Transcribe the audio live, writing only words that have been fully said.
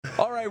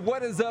right,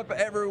 what is up,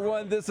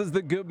 everyone? This is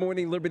the Good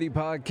Morning Liberty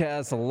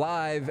podcast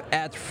live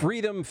at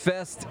Freedom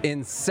Fest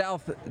in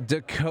South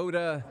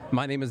Dakota.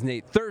 My name is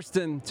Nate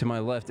Thurston. To my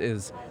left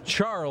is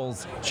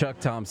Charles Chuck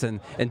Thompson.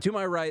 And to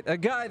my right, a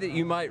guy that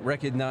you might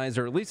recognize,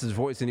 or at least his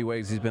voice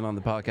anyways. He's been on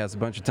the podcast a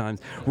bunch of times.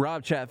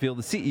 Rob Chatfield,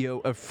 the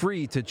CEO of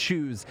Free to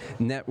Choose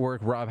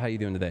Network. Rob, how you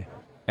doing today?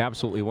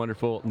 Absolutely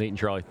wonderful. Nate and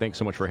Charlie, thanks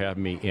so much for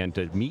having me. And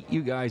to meet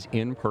you guys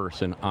in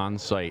person on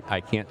site, I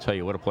can't tell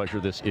you what a pleasure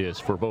this is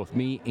for both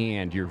me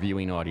and your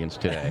viewing audience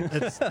today.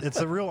 It's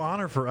a real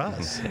honor for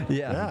us.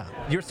 Yeah.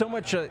 You're so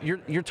much,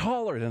 you're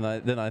taller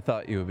than I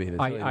thought you would be.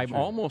 I'm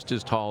almost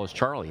as tall as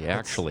Charlie,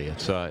 actually.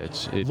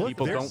 Look,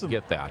 people don't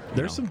get that.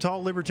 There's some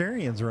tall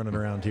libertarians running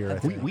around here, I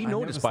think. We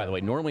noticed, by the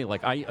way, normally,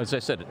 as I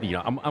said,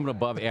 I'm an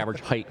above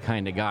average height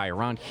kind of guy.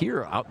 Around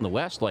here, out in the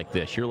West like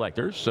this, you're like,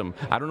 there's some,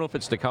 I don't know if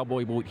it's the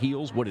cowboy boot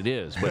heels, what it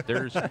is, but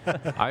there's,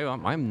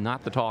 I'm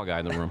not the tall guy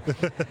in the room.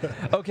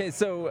 Okay,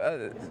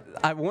 so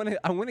I want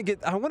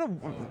to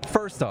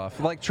first off,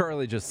 like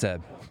Charlie just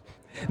said,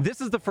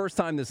 this is the first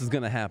time this is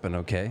going to happen.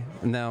 Okay,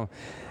 now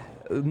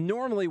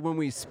normally when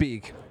we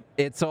speak,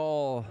 it's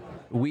all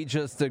we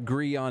just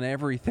agree on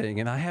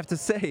everything, and I have to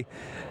say,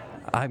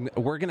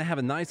 we're going to have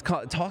a nice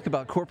talk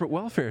about corporate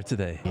welfare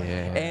today. Yeah.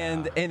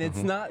 And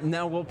it's not,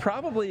 now we'll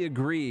probably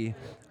agree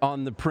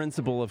on the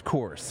principle, of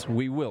course.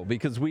 We will,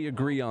 because we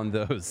agree on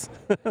those.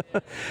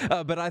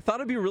 But I thought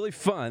it'd be really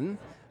fun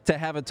to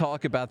have a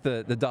talk about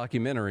the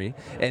documentary,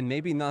 and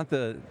maybe not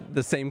the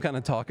same kind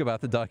of talk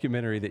about the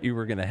documentary that you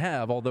were going to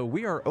have, although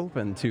we are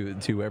open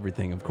to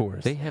everything, of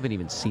course. They haven't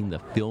even seen the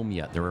film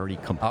yet. They're already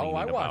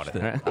complaining about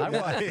it.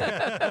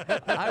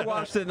 I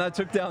watched it, and I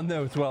took down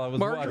notes while I was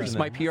watching it. Marjorie,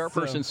 my PR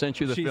person,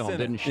 sent you the film,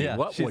 didn't she? Yeah,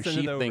 what was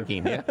she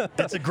thinking? Yeah.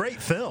 It's a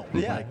great film.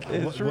 Yeah,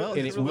 it's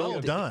well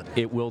done.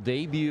 It will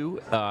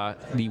debut.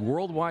 The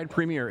worldwide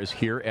premiere is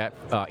here at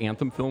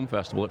Anthem Film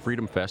Festival at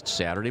Freedom Fest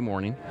Saturday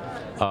morning.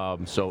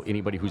 So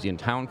anybody who's in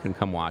town can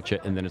come watch it,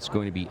 and then it's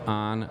going to be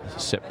on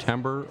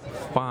September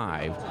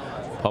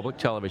 5, public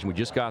television. We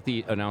just got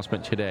the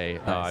announcement today,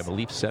 Nice. I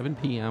believe 7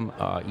 p.m.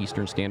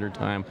 Eastern Standard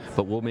Time,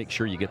 but we'll make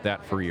sure you get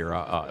that for your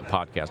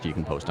podcast you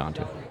can post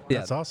onto. Yeah.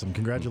 That's awesome.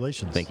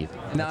 Congratulations. Thank you.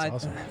 Now,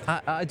 That's awesome.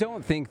 I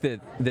don't think that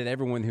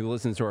everyone who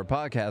listens to our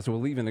podcast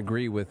will even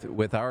agree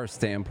with our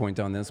standpoint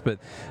on this, but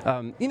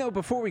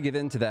before we get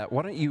into that,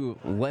 why don't you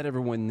let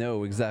everyone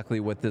know exactly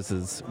what this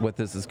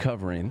is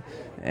covering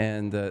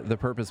and the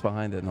purpose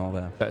behind it and all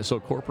that. So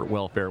corporate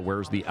welfare,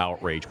 where's the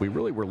outrage?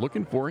 We're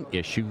looking for an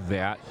issue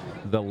that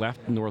the left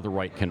nor the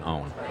right can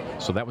own.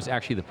 So that was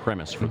actually the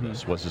premise for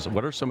this, was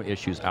what are some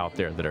issues out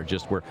there that are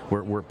just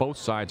where both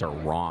sides are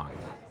wrong?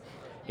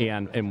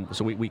 And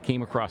so we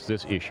came across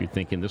this issue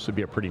thinking this would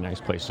be a pretty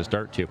nice place to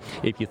start to.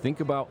 If you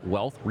think about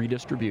wealth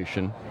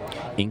redistribution,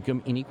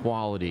 income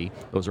inequality,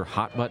 those are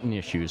hot button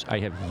issues. I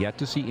have yet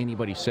to see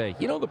anybody say,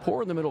 the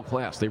poor and the middle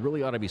class, they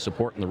really ought to be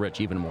supporting the rich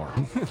even more.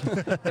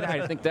 And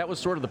I think that was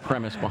sort of the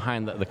premise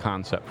behind the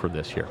concept for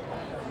this year.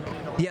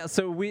 Yeah,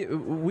 so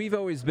we've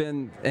always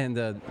been, and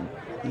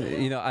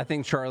I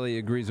think Charlie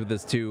agrees with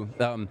this too.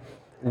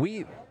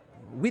 We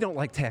don't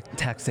like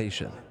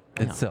taxation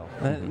itself.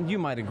 You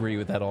might agree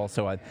with that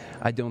also.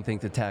 I don't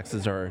think that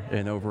taxes are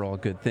an overall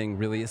good thing,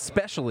 really.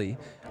 Especially,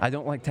 I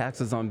don't like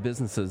taxes on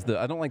businesses.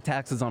 I don't like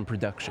taxes on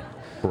production.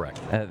 Correct.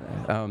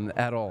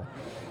 At all.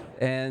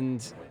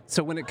 And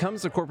so when it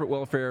comes to corporate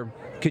welfare,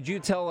 could you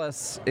tell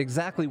us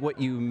exactly what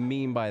you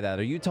mean by that?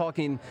 Are you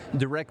talking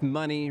direct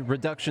money,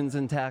 reductions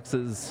in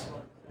taxes?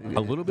 A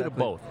little bit of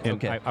both. And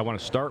okay. I want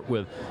to start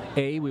with,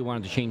 we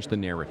wanted to change the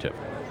narrative.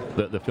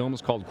 The film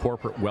is called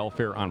Corporate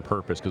Welfare on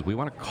Purpose because we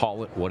want to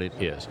call it what it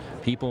is.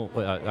 People,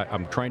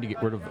 I'm trying to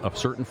get rid of a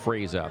certain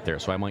phrase out there,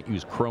 so I might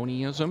use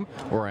cronyism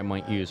or I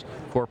might use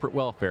corporate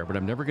welfare, but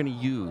I'm never going to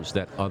use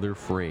that other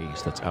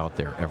phrase that's out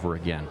there ever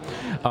again.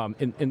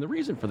 And the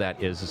reason for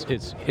that is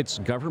it's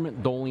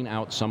government doling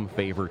out some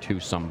favor to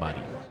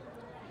somebody.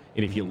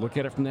 And if you look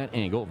at it from that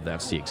angle,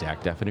 that's the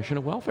exact definition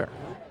of welfare.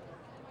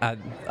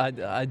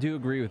 I do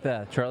agree with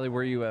that. Charlie,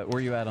 where you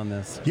at on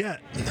this? Yeah.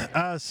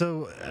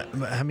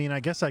 I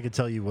guess I could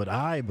tell you what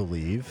I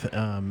believe,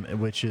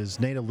 which is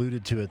Nate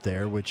alluded to it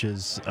there, which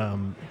is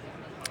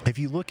if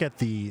you look at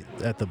the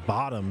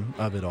bottom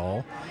of it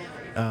all,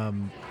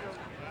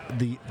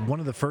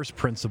 one of the first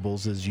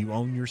principles is you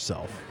own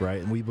yourself,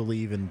 right? And we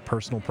believe in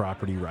personal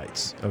property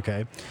rights.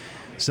 Okay,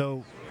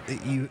 so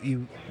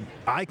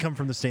I come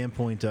from the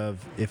standpoint of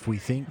if we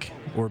think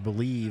or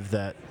believe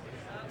that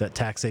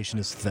taxation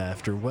is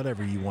theft or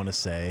whatever you want to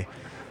say,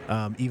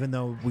 even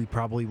though we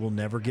probably will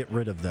never get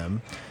rid of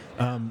them,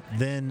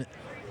 then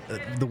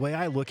the way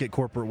I look at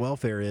corporate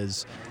welfare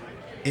is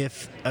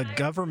if a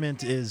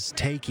government is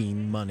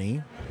taking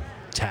money,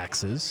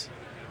 taxes,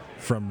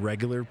 from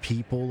regular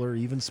people or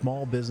even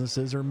small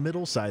businesses or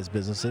middle-sized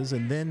businesses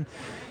and then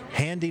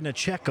handing a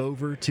check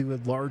over to a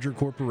larger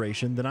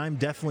corporation, then I'm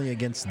definitely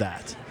against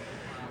that.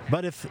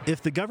 But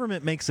if the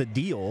government makes a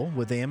deal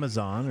with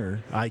Amazon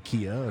or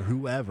IKEA or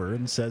whoever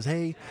and says,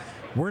 hey,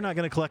 we're not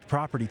going to collect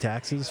property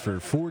taxes for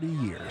 40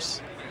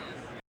 years,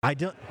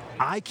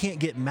 I can't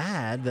get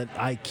mad that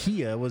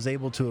IKEA was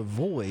able to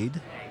avoid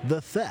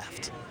the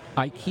theft.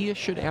 IKEA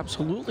should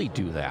absolutely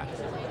do that.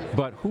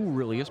 But who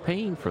really is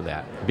paying for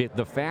that?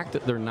 The fact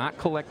that they're not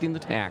collecting the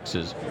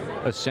taxes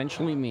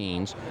essentially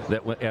means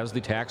that as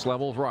the tax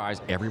levels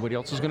rise, everybody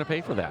else is going to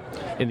pay for that.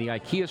 In the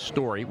IKEA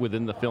story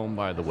within the film,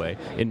 by the way,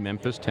 in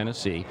Memphis,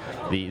 Tennessee,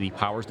 the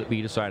powers that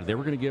be decided they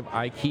were going to give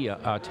IKEA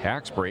a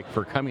tax break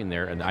for coming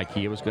there, and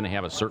IKEA was going to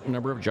have a certain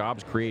number of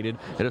jobs created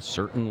at a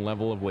certain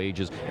level of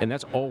wages, and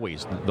that's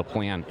always the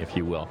plan, if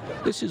you will.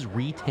 This is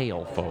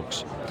retail,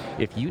 folks.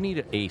 If you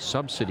need a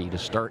subsidy to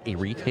start a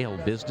retail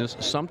business,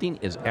 something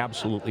is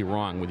absolutely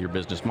wrong with your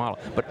business model.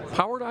 But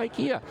power to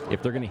IKEA.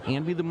 If they're going to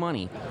hand me the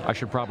money, I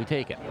should probably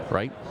take it,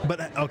 right?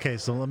 But okay,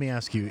 so let me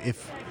ask you: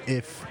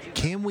 if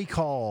can we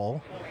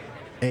call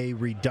a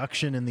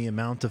reduction in the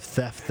amount of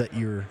theft that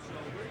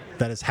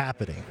is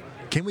happening?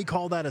 Can we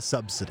call that a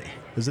subsidy?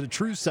 Is it a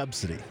true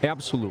subsidy?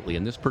 Absolutely.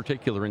 In this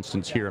particular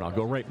instance here, and I'll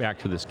go right back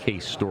to this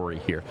case story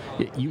here,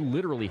 you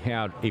literally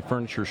had a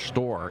furniture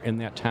store in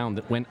that town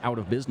that went out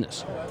of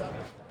business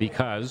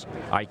because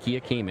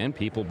IKEA came in,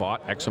 people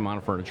bought X amount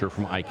of furniture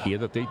from IKEA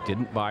that they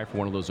didn't buy from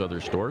one of those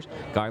other stores.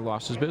 Guy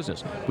lost his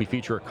business. We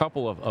feature a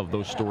couple of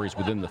those stories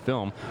within the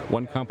film.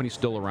 One company's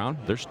still around.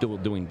 They're still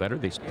doing better.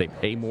 They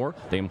pay more.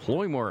 They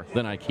employ more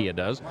than IKEA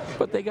does,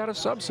 but they got to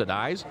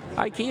subsidize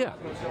IKEA.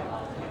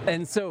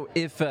 And so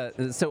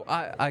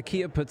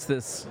IKEA puts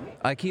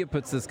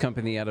this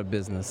company out of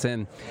business,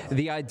 and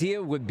the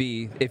idea would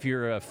be, if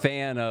you're a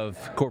fan of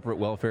corporate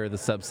welfare, the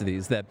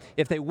subsidies, that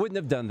if they wouldn't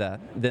have done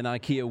that, then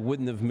IKEA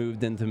wouldn't have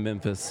moved into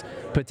Memphis.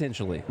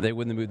 Potentially, they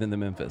wouldn't have moved into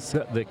Memphis.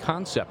 The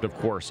concept, of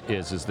course,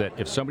 is that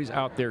if somebody's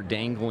out there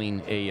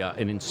dangling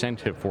an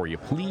incentive for you,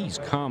 please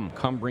come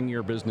bring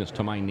your business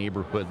to my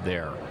neighborhood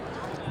there,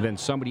 then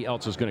somebody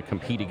else is going to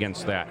compete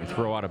against that and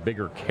throw out a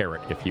bigger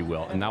carrot, if you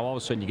will. And now all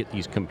of a sudden you get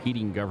these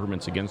competing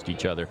governments against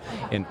each other.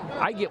 And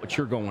I get what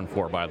you're going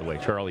for, by the way,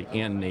 Charlie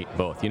and Nate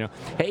both. You know,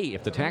 hey,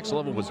 if the tax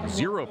level was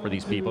 0 for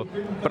these people,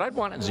 but I'd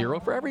want it 0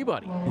 for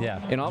everybody.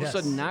 Yeah. And all of a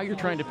sudden now you're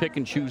trying to pick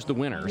and choose the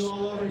winners.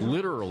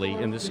 Literally,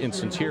 in this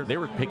instance here, they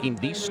were picking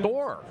the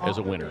store as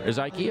a winner, as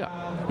IKEA.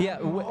 Yeah,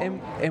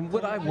 and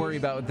what I worry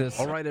about with this...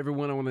 All right,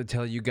 everyone, I want to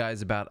tell you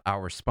guys about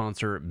our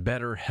sponsor,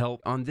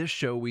 BetterHelp. On this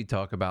show, we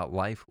talk about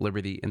life,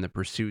 liberty, and the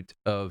pursuit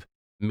of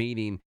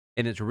meaning,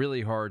 and it's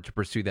really hard to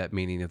pursue that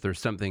meaning if there's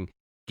something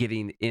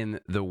getting in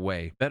the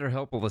way.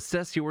 BetterHelp will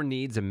assess your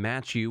needs and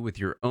match you with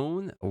your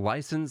own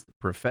licensed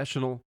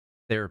professional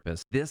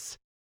therapist. This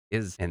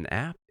is an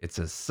app. It's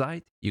a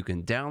site. You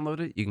can download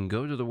it. You can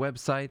go to the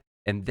website,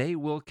 and they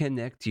will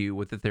connect you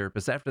with the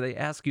therapist after they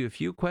ask you a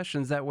few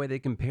questions. That way they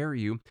can pair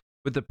you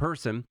with the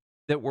person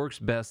that works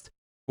best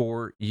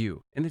for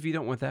you. And if you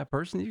don't want that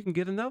person, you can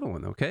get another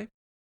one, okay?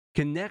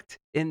 Connect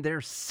in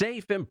their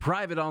safe and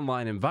private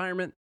online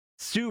environment.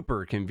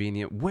 Super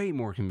convenient, way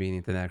more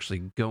convenient than actually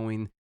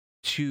going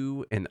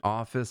to an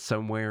office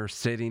somewhere,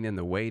 sitting in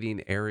the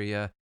waiting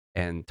area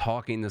and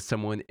talking to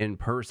someone in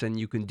person.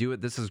 You can do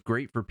it. This is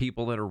great for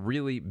people that are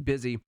really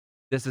busy.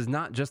 This is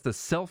not just a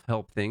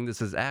self-help thing.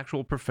 This is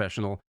actual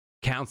professional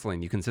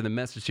counseling. You can send a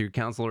message to your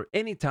counselor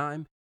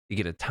anytime. You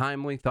get a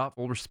timely,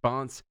 thoughtful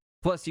response.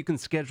 Plus, you can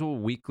schedule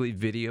weekly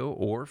video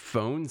or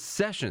phone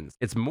sessions.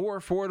 It's more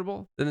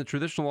affordable than the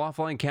traditional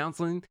offline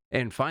counseling,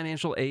 and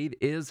financial aid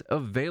is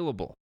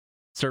available.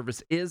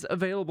 Service is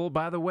available,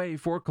 by the way,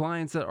 for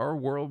clients that are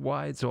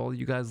worldwide. So all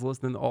you guys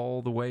listening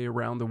all the way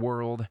around the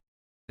world,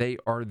 they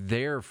are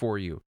there for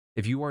you.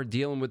 If you are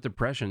dealing with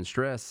depression,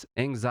 stress,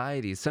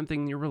 anxiety,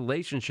 something in your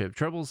relationship,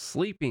 trouble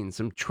sleeping,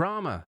 some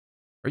trauma,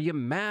 are you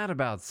mad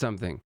about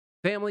something,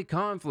 family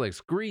conflicts,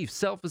 grief,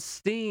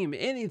 self-esteem,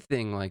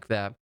 anything like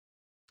that,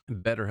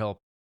 BetterHelp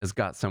has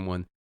got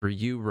someone for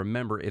you.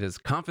 Remember, it is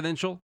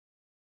confidential,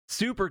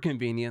 super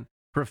convenient,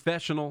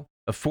 professional,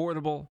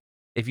 affordable.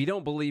 If you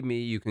don't believe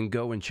me, you can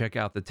go and check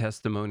out the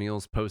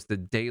testimonials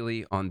posted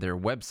daily on their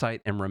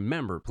website. And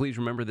remember, please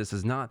remember, this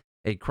is not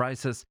a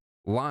crisis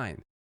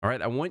line. All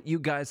right, I want you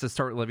guys to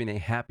start living a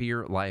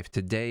happier life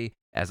today.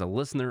 As a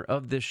listener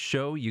of this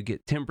show, you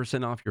get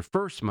 10% off your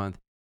first month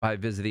by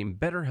visiting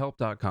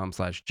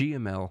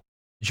betterhelp.com/GML.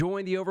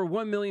 Join the over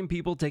 1 million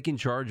people taking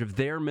charge of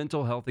their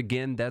mental health.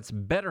 Again, that's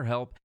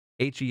BetterHelp,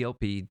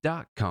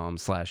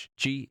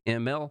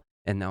 HELP.com/GML.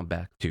 And now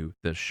back to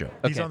the show.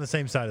 Okay. He's on the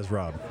same side as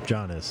Rob.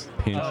 John is.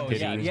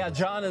 Yeah.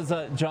 John is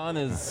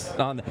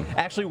on.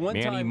 Actually, one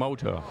Manny time.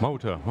 Mota.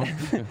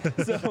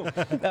 So,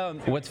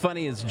 what's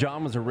funny is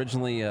John was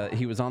originally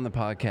he was on the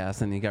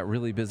podcast and he got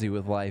really busy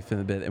with life in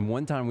a bit. And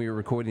one time we were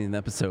recording an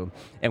episode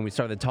and we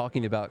started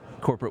talking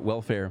about corporate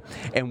welfare,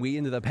 and we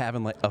ended up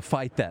having like a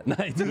fight that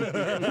night.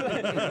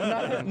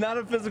 not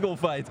a physical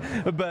fight,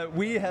 but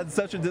we had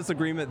such a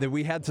disagreement that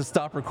we had to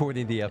stop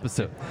recording the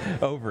episode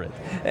over it,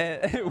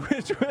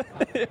 which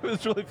it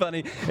was really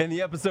funny, and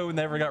the episode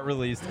never got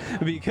released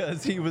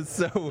because he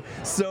was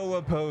so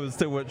opposed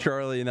to what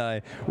Charlie and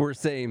I were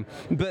saying.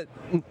 But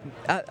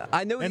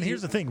I know. And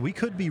here's the thing: we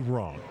could be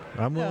wrong.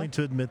 I'm willing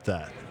to admit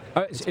that.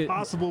 It's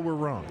possible we're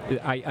wrong.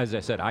 As I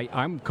said,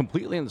 I'm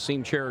completely in the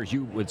same chair as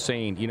you with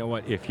saying, you know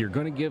what, if you're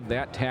going to give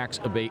that tax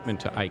abatement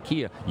to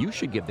IKEA, you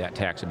should give that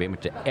tax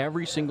abatement to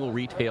every single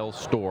retail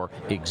store,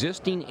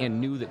 existing and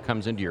new, that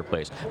comes into your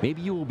place.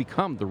 Maybe you will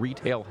become the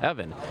retail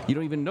heaven. You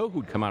don't even know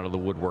who'd come out of the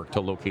woodwork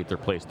to locate their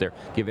place there.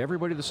 Give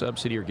everybody the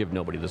subsidy or give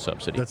nobody the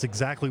subsidy. That's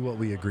exactly what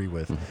we agree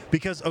with.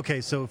 Because,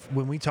 okay, so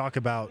when we talk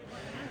about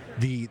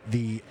the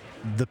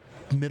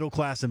middle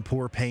class and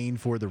poor paying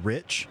for the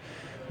rich,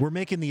 we're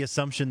making the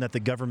assumption that the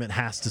government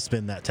has to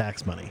spend that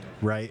tax money,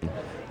 right?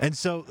 And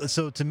so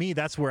to me,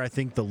 that's where I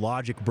think the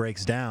logic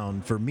breaks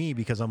down for me,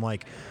 because I'm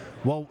like,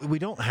 well, we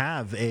don't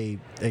have a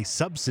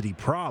subsidy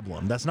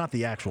problem. That's not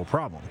the actual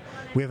problem.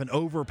 We have an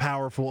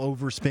overpowerful,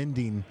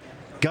 overspending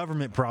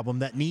government problem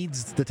that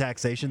needs the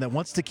taxation, that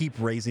wants to keep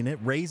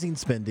raising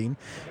spending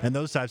and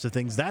those types of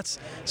things.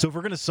 So if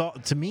we're going to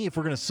solve, to me, if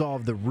we're going to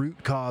solve the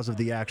root cause of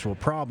the actual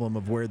problem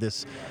of where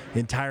this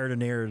entire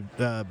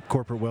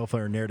corporate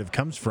welfare narrative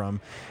comes from,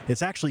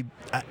 it's actually,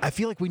 I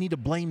feel like we need to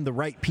blame the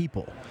right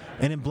people.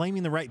 And in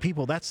blaming the right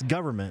people, that's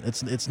government.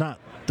 It's not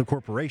the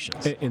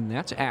corporations. And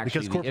that's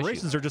actually because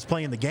corporations are just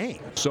playing the game.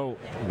 So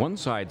one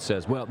side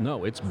says, well,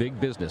 no, it's big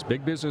business.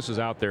 Big business is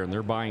out there and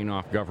they're buying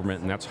off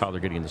government, and that's how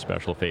they're getting the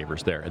special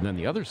favors there. And then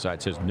the other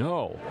side says,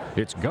 no,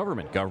 it's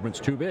government. Government's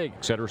too big,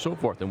 et cetera, so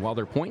forth. And while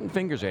they're pointing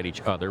fingers at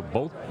each other,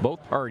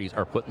 both parties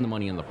are putting the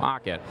money in the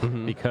pocket,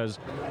 because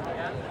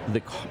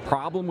the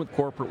problem with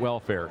corporate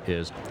welfare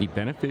is the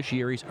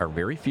beneficiaries are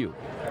very few,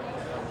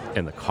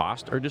 and the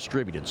costs are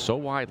distributed so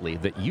widely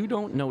that you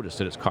don't notice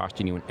that it's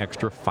costing you an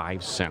extra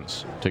 5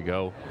 cents to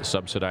go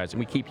subsidize. And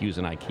we keep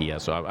using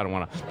IKEA, so I don't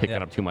want to pick it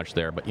up too much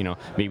there. But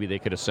maybe they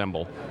could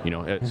assemble,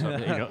 something.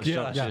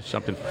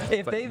 Amazon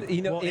If they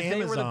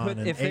were to put,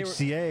 and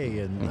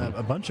HCA and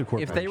a bunch of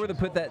corporations. If they were to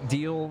put that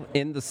deal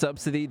in the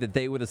subsidy that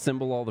they would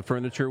assemble all the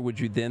furniture, would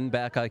you then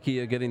back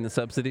IKEA getting the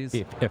subsidies?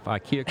 If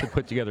IKEA could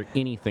put together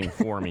anything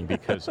for me,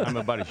 because I'm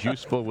about as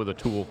useful with a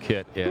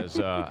toolkit as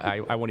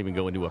I won't even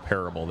go into a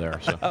parable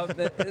there. So.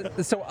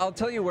 So I'll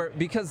tell you where,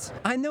 because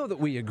I know that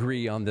we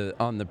agree on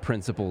the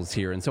principles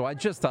here, and so I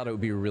just thought it would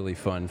be really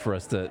fun for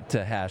us to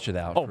hash it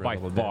out. Oh, by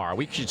far,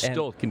 we should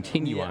still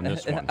continue on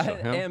this one. So,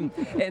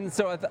 and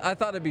so I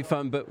thought it'd be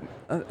fun, but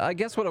I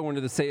guess what I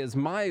wanted to say is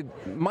my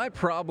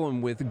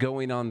problem with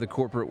going on the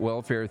corporate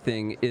welfare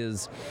thing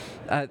is,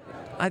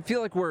 I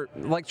feel like we're,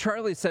 like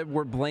Charlie said,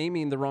 we're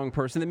blaming the wrong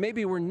person, and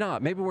maybe we're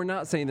not. Maybe we're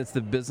not saying it's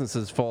the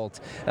business's fault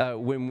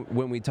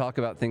when we talk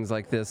about things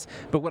like this.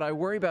 But what I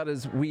worry about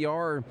is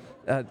we're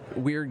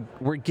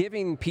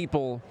giving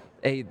people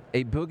a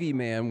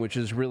boogeyman, which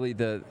is really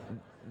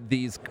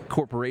these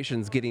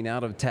corporations getting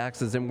out of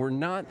taxes, and we're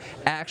not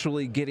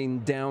actually getting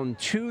down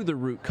to the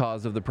root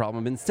cause of the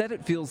problem. Instead,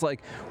 it feels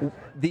like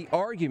the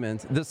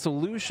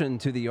solution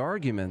to the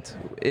argument,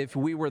 if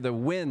we were to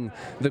win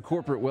the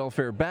corporate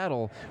welfare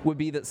battle, would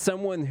be that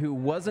someone who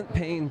wasn't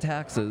paying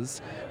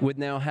taxes would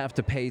now have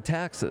to pay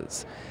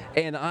taxes.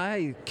 And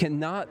I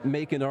cannot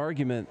make an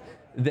argument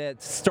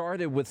that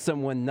started with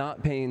someone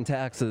not paying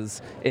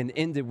taxes and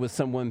ended with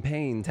someone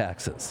paying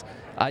taxes.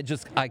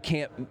 I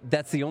can't,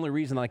 that's the only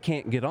reason I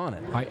can't get on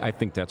it. I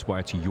think that's why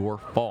it's your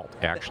fault,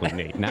 actually,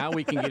 Nate. Now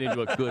we can get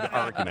into a good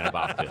argument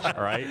about this,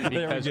 all right?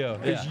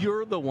 Because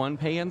you're the one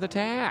paying the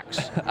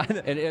tax.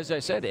 And as I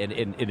said, and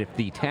if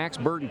the tax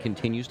burden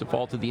continues to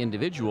fall to the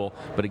individual,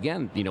 but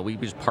again, we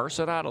just parse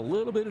it out a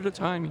little bit at a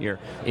time here,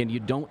 and you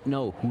don't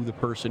know who the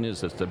person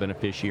is that's the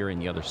beneficiary on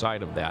the other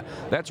side of that.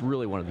 That's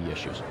really one of the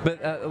issues.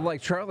 But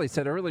like Charlie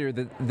said earlier,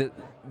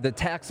 the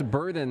tax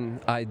burden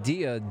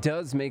idea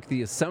does make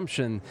the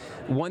assumption,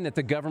 one, that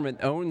the government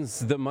owns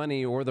the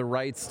money or the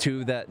rights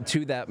to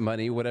that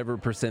money, whatever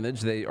percentage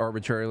they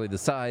arbitrarily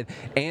decide,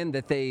 and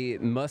that they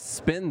must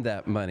spend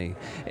that money.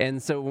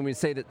 And so when we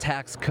say that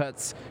tax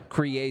cuts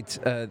create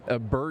a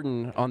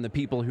burden on the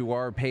people who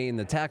are paying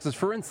the taxes,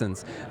 for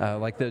instance,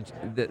 like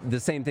the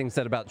same thing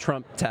said about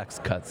Trump tax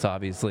cuts,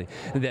 obviously,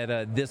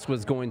 that this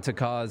was going to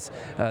cause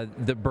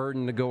the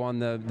burden to go on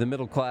the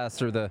middle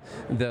class or the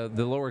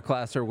lower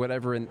class or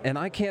whatever, and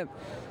I can't.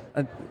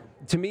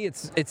 To me,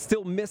 it's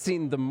still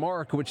missing the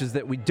mark, which is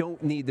that we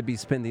don't need to be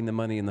spending the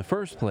money in the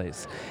first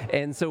place.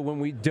 And so when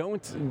we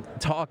don't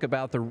talk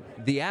about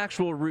the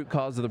actual root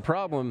cause of the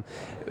problem,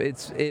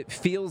 it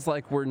feels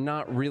like we're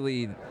not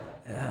really.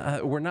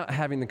 We're not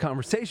having the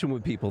conversation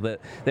with people that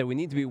we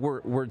need to be.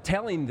 We're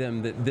telling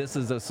them that this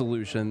is a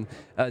solution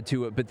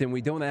to it, but then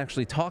we don't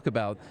actually talk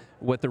about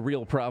what the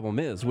real problem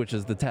is, which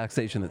is the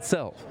taxation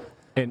itself.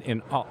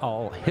 And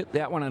I'll hit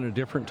that one on a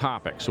different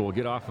topic, so we'll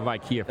get off of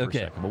IKEA for a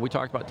second. But we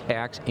talked about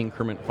tax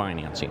increment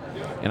financing,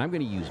 and I'm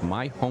going to use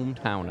my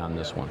hometown on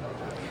this one.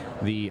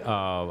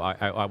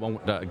 I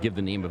won't give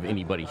the name of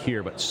anybody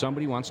here, but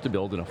somebody wants to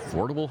build an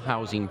affordable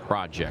housing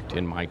project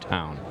in my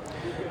town.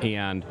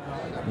 and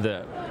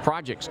the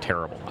project's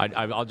terrible.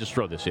 I'll just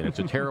throw this in. It's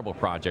a terrible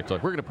project.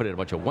 Like, we're going to put in a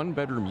bunch of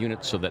one-bedroom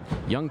units so that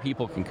young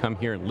people can come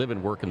here and live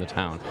and work in the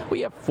town.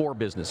 We have 4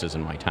 businesses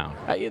in my town.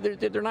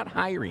 They're not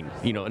hiring,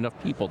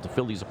 enough people to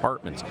fill these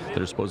apartments that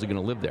are supposedly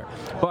going to live there.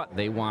 But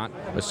they want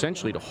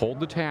essentially to hold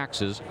the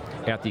taxes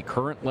at the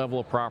current level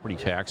of property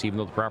tax, even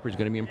though the property is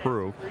going to be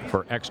improved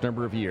for X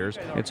number of years.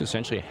 It's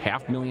essentially a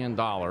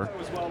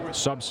 $500,000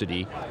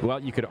 subsidy. Well,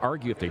 you could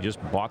argue if they just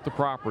bought the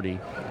property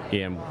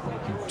and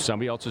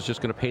somebody else is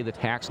just going to pay the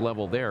tax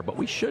level there, but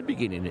we should be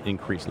getting an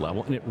increased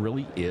level, and it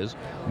really is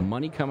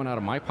money coming out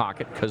of my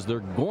pocket because they're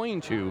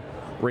going to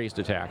raise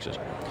the taxes.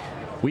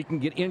 We can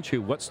get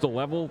into what's the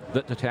level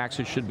that the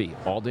taxes should be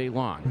all day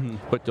long.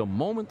 But the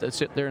moment they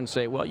sit there and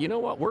say, well, you know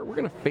what, we're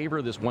going to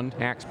favor this one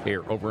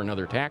taxpayer over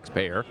another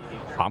taxpayer,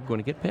 I'm going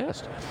to get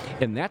pissed.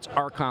 And that's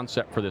our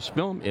concept for this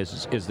film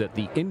is that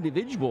the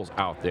individuals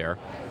out there,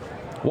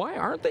 why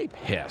aren't they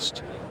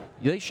pissed?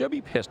 They should be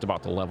pissed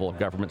about the level of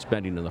government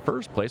spending in the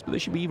first place, but they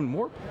should be even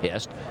more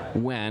pissed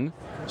when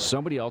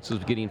somebody else is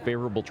getting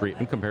favorable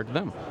treatment compared to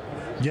them.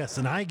 Yes,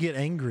 and I get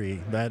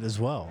angry that as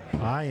well.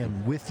 I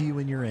am with you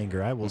in your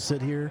anger. I will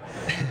sit here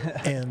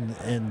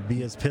and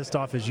be as pissed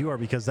off as you are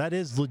because that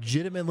is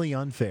legitimately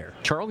unfair.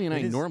 Charlie and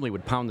I normally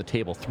would pound the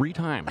table 3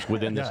 times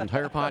within this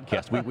entire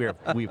podcast.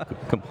 We've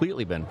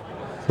completely been.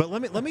 But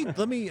let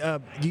me.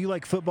 Do you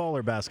like football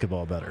or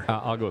basketball better?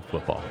 I'll go with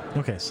football.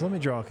 Okay, so let me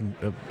draw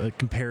a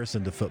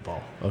comparison to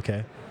football.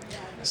 Okay,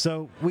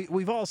 so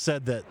we've all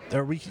said that,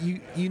 or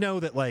you know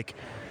that like.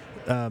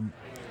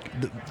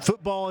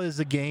 Football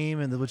is a game,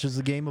 which is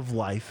a game of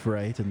life,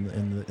 right?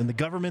 And the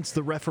government's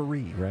the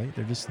referee, right?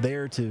 They're just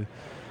there to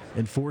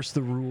enforce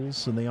the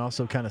rules, and they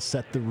also kind of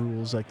set the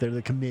rules, like they're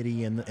the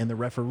committee and the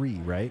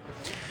referee, right?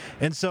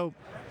 And so,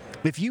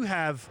 if you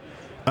have,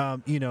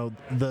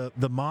 the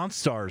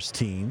Monstars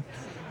team,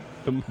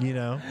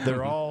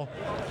 they're all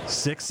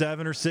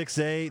 6'7" or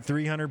 6'8",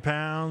 300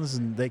 pounds,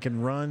 and they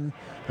can run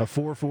a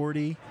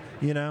 440.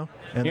 And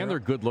they're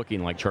good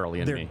looking like Charlie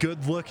and me. They're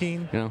good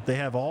looking. Yeah. They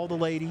have all the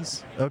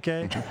ladies,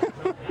 okay?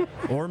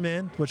 Or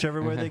men,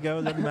 whichever way they go,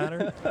 it doesn't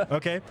matter.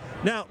 Okay.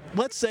 Now,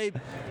 let's say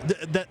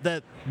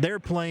that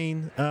they're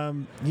playing,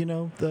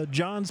 the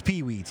John's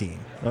Pee Wee team,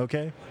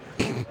 okay?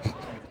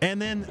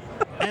 and then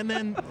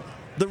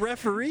the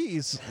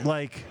referee's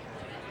like,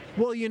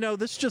 well,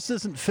 this just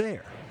isn't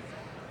fair.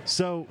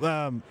 So,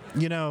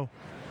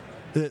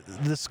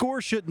 the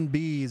score shouldn't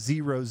be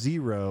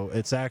 0-0.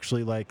 It's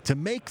actually like, to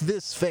make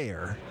this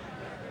fair,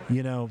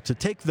 to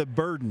take the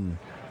burden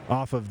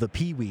off of the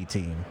Pee Wee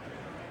team.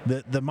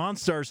 The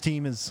Monstars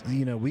team is,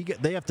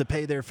 they have to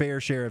pay their fair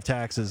share of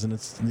taxes, and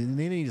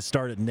they need to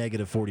start at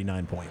negative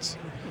 49 points.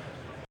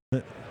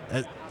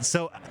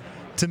 So,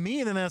 to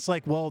me, then that's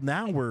like, well,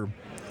 now we're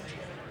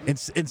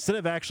instead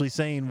of actually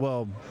saying,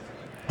 well,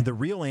 the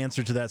real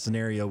answer to that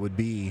scenario would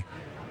be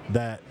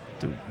that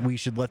we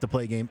should let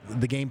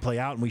the game play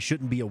out, and we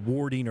shouldn't be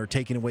awarding or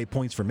taking away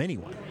points from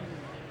anyone.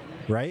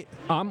 Right?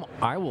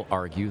 I will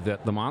argue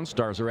that the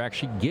Monstars are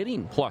actually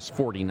getting plus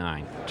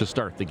 49 to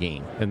start the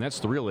game, and that's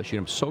the real issue.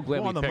 I'm so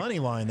glad on the money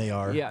line they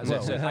are. Yeah,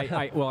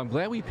 I'm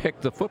glad we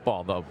picked the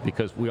football though,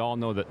 because we all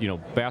know that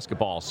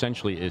basketball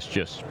essentially is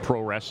just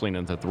pro wrestling,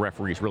 and that the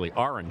referees really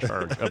are in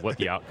charge of what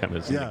the outcome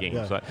is in the game.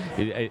 Yeah.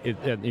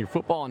 So your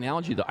football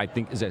analogy, though, I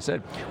think, as I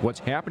said, what's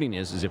happening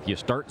is if you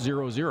start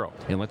 0-0,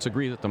 and let's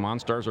agree that the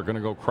Monstars are going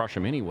to go crush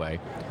them anyway.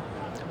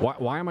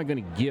 Why am I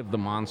going to give the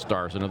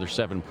Monstars another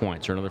 7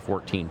 points or another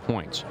 14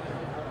 points?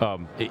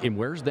 And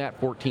where's that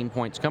 14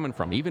 points coming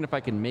from? Even if I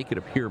can make it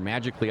appear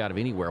magically out of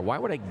anywhere, why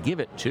would I give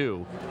it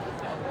to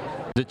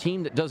the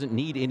team that doesn't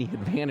need any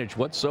advantage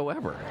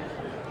whatsoever?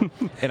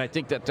 And I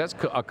think that's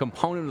a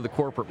component of the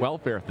corporate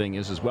welfare thing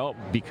is as well,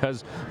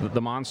 because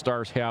the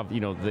Monstars have,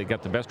 they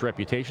got the best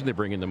reputation, they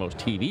bring in the most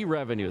TV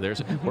revenue.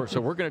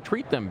 So we're going to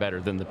treat them better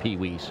than the Pee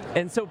Wees.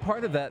 And so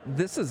part of that,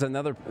 this is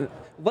another,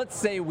 let's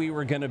say we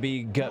were going to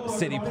be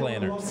city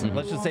planners. Mm-hmm.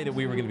 Let's just say that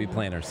we were going to be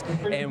planners,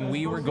 and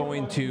we were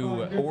going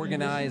to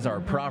organize our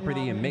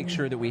property and make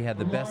sure that we had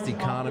the best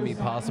economy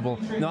possible.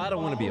 No, I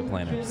don't want to be a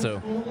planner,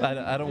 so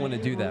I don't want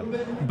to do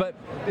that. But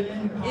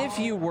if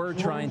you were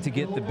trying to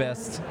get the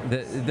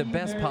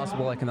best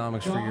possible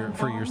economics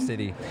for your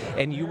city,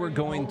 and you were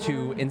going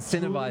to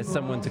incentivize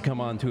someone to come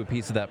onto a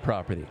piece of that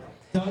property,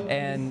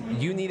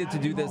 and you needed to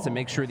do this and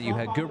make sure that you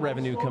had good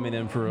revenue coming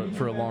in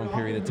for a long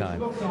period of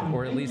time,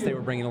 or at least they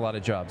were bringing a lot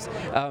of jobs.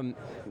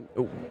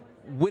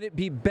 Would it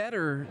be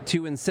better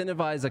to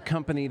incentivize a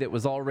company that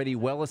was already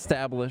well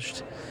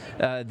established,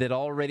 that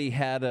already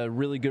had a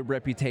really good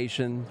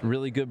reputation,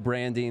 really good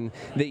branding,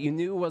 that you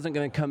knew wasn't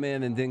going to come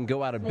in and then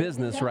go out of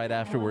business right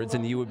afterwards,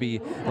 and you would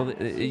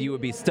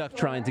be stuck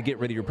trying to get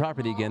rid of your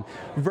property again,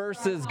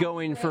 versus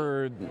going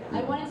for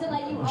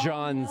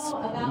John's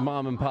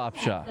mom and pop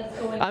shop?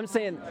 I'm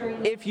saying,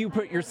 if you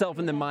put yourself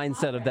in the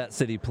mindset of that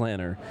city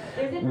planner,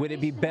 would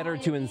it be better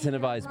to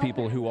incentivize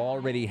people who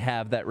already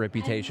have that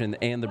reputation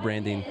and the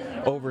branding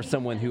over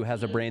someone who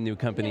has a brand new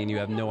company and you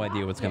have no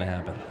idea what's going to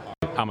happen?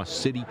 I'm a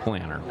city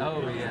planner.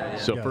 Oh, yeah.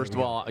 So Yeah, first of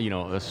all,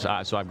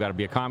 so I've got to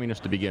be a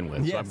communist to begin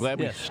with. So I'm Yes, glad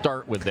we yes.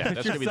 start with that. Put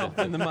That's going to be yourself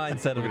in the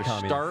mindset of we're a gonna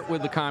communist. start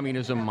with the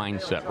communism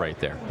mindset right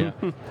there. Yeah.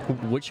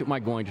 Which am I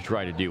going to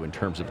try to do in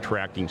terms of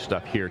attracting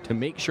stuff here to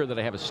make sure that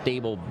I have a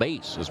stable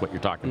base is what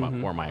you're talking about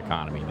for my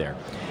economy there.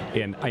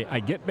 And I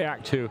get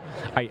back to,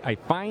 I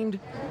find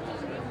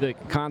the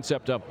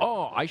concept of,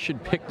 I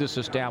should pick this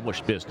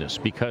established business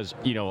because,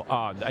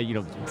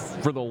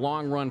 for the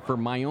long run, for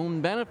my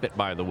own benefit,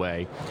 by the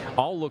way,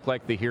 I'll look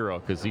like the hero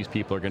because these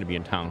people are going to be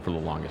in town for the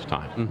longest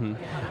time.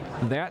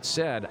 That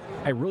said,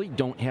 I really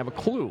don't have a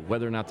clue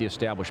whether or not the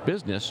established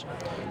business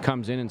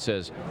comes in and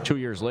says 2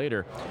 years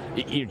later,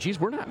 geez,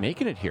 we're not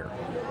making it here.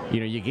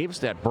 You gave us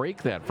that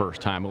break that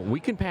first time. We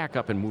can pack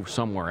up and move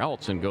somewhere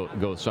else and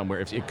go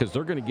somewhere because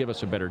they're going to give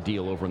us a better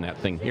deal over in that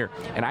thing here.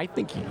 And I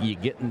think you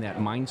get in that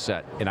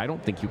mindset, and I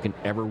don't think you can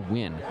ever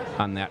win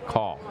on that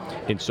call.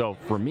 And so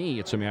for me,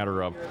 it's a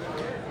matter of,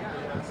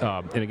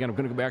 and again, I'm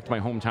going to go back to my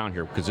hometown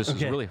here because this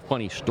is really a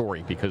funny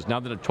story because now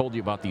that I've told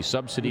you about the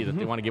subsidy that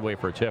they want to give away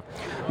for a TIF,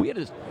 we had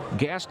a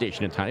gas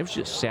station in town. It was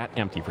just sat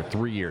empty for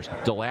 3 years,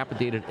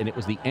 dilapidated, and it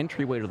was the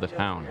entryway to the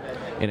town.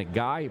 And a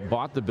guy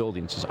bought the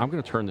building and says, I'm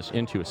going to turn this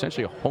into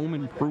essentially a home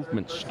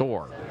improvement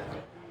store.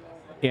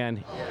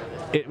 And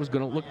it was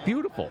going to look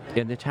beautiful.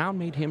 And the town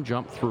made him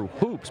jump through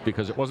hoops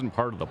because it wasn't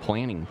part of the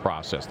planning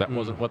process. That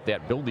wasn't what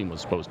that building was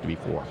supposed to be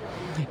for.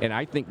 And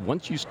I think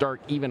once you start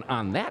even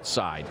on that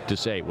side to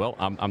say, well,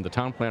 I'm the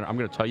town planner, I'm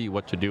going to tell you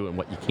what to do and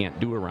what you can't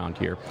do around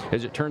here.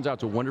 As it turns out,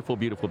 it's a wonderful,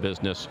 beautiful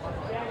business.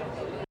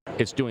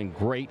 It's doing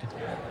great.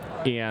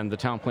 And the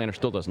town planner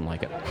still doesn't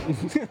like it.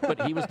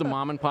 But he was the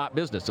mom and pop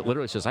business that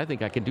literally says, I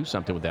think I can do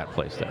something with that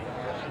place there.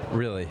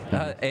 Really?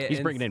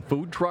 He's bringing in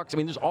food trucks. I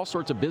mean, there's all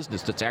sorts of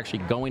business that's actually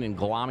going and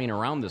glomming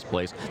around this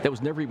place that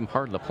was never even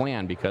part of the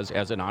plan because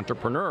as an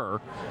entrepreneur,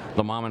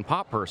 the mom and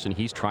pop person,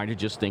 he's trying to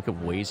just think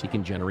of ways he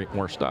can generate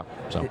more stuff.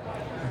 So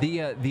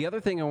The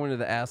other thing I wanted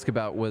to ask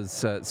about was,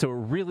 so a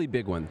really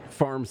big one,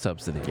 farm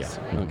subsidies.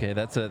 Yeah. Okay,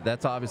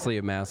 that's obviously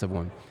a massive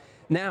one.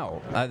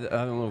 Now, I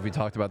don't know if we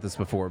talked about this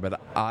before,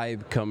 but I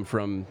come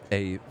from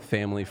a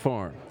family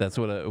farm. That's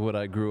what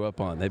I grew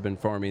up on. They've been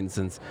farming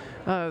since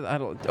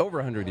over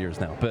 100 years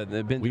now. But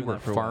they've been. we doing were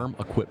that for a farm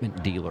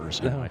equipment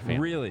dealers in my family.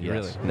 Really, Yes.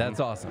 really. That's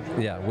awesome.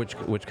 Yeah.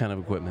 Which kind of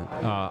equipment?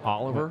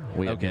 Oliver.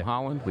 We had New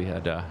Holland. We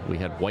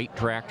had white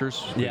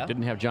tractors. We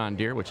didn't have John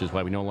Deere, which is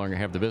why we no longer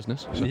have the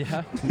business. So.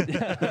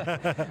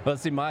 Yeah. Well,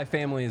 see, my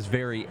family is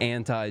very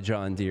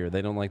anti-John Deere.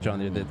 They don't like John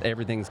Deere. That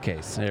everything's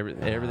case.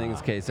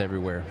 Everything's case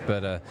everywhere.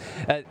 But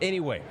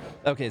anyway,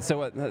 okay.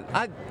 So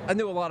I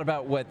knew a lot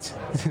about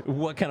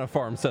what kind of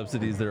farm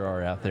subsidies there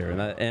are out there,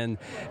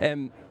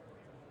 and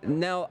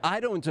now I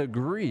don't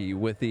agree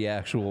with the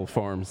actual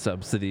farm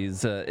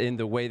subsidies in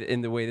the way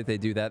that they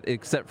do that,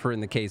 except for in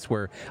the case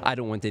where I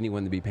don't want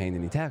anyone to be paying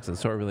any taxes.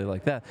 So I really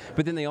like that.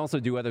 But then they also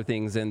do other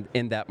things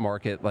in that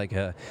market, like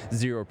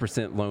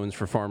 0% loans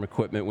for farm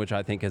equipment, which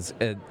I think is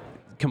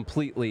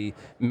completely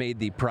made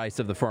the price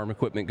of the farm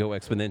equipment go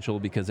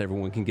exponential because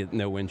everyone can get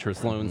no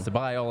interest loans to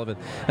buy all of it.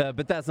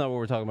 But that's not what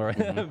we're talking about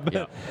right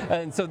now.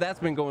 And so that's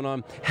been going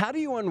on. How do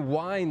you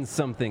unwind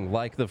something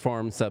like the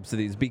farm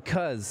subsidies?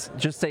 Because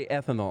just say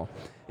ethanol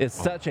is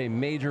such a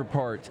major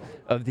part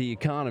of the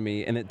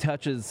economy and it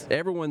touches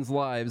everyone's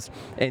lives,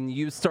 and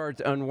you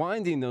start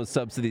unwinding those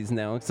subsidies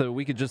now, so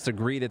we could just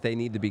agree that they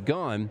need to be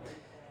gone.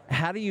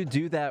 How do you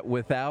do that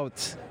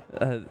without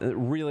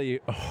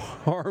really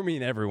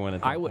harming everyone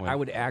at that point? I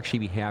would actually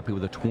be happy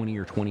with a 20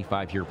 or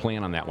 25-year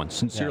plan on that one,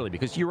 sincerely,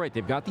 because you're right.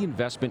 They've got the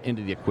investment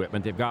into the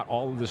equipment. They've got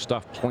all of this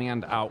stuff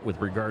planned out with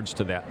regards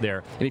to that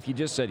there. And if you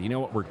just said, you know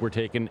what, we're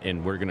taking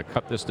and we're going to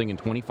cut this thing in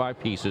 25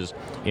 pieces,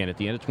 and at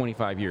the end of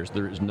 25 years,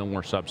 there is no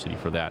more subsidy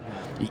for that,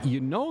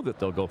 you know that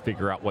they'll go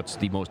figure out what's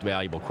the most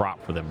valuable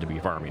crop for them to be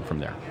farming from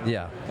there.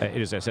 Yeah.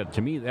 As I said,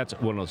 to me, that's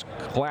one of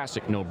those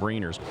classic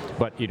no-brainers.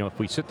 But, if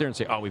we sit there and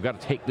say, we've got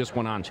to take this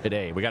one on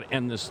today, we got to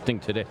end this thing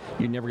today,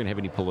 you're never going to have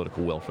any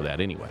political will for that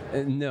anyway.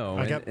 No,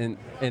 and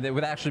it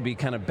would actually be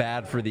kind of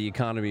bad for the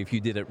economy if you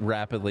did it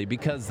rapidly,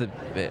 because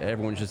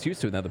everyone's just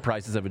used to it now. The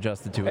prices have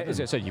adjusted to it. As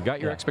I said, you've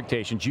got your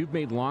expectations. You've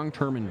made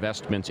long-term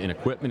investments in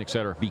equipment, et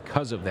cetera,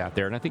 because of that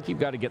there. And I think you've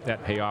got to get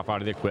that payoff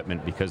out of the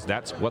equipment, because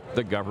that's what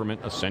the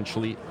government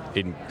essentially,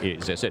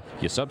 as I said,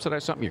 you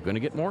subsidize something, you're going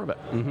to get more of it.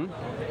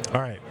 Mm-hmm.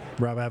 All right,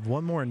 Rob, I have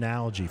one more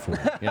analogy for you.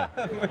 Yeah.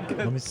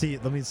 Let me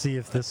see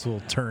if this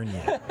will turn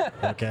you.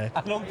 Okay.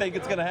 I don't think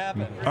it's going to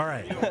happen. All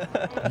right.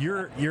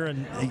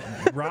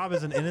 Rob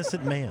is an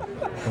innocent man.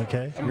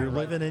 Okay. You're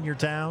living in your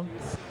town,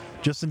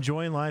 just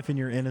enjoying life, and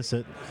you're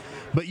innocent.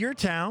 But your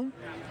town,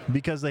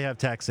 because they have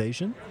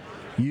taxation,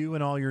 you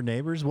and all your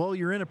neighbors, well,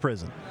 you're in a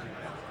prison.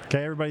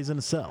 Okay. Everybody's in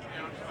a cell,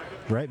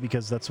 right?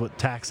 Because that's what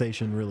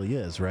taxation really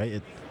is, right?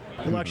 It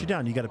locks you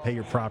down. You got to pay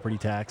your property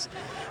tax.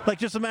 Like,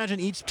 just imagine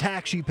each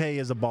tax you pay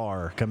is a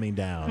bar coming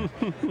down.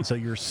 So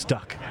you're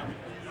stuck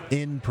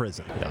in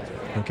prison.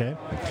 Okay.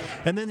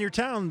 And then your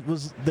town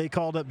they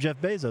called up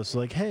Jeff Bezos,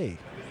 like, hey,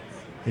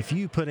 if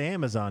you put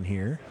Amazon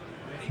here,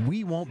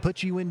 we won't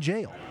put you in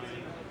jail.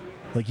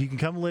 Like, you can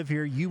come live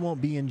here, you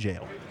won't be in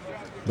jail,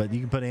 but you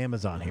can put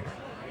Amazon here.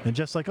 And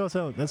Jeff's like, oh,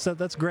 so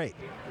that's great.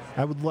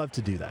 I would love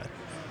to do that.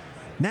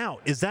 Now,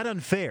 is that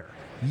unfair?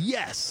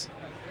 Yes.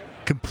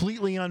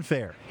 Completely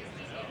unfair.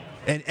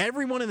 And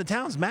everyone in the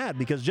town's mad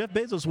because Jeff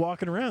Bezos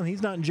walking around,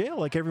 he's not in jail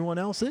like everyone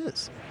else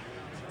is.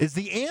 Is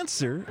the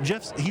answer,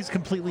 he's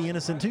completely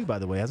innocent too, by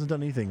the way, hasn't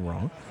done anything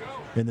wrong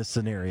in this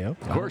scenario.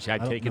 Of course,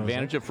 I'd take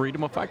advantage of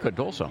freedom if I could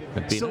also.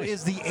 So nice.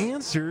 Is the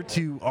answer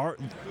to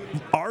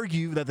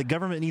argue that the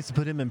government needs to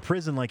put him in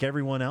prison like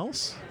everyone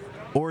else?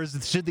 Or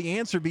should the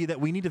answer be that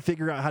we need to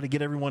figure out how to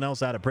get everyone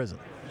else out of prison?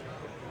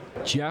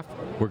 Jeff,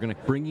 we're going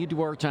to bring you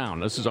to our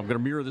town. I'm going to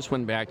mirror this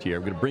one back to you.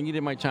 I'm going to bring you to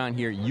my town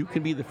here. You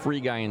can be the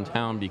free guy in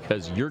town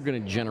because you're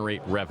going to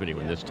generate revenue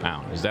in this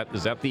town. Is that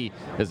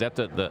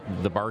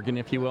the bargain,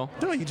 if you will?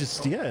 No,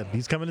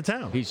 he's coming to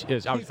town.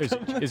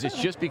 Is it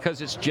just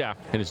because it's Jeff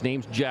and his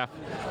name's Jeff?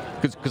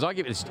 Because I'll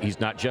give it. He's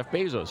not Jeff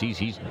Bezos.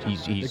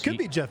 It could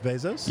be Jeff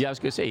Bezos. Yeah, I was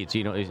going to say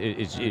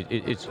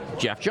it's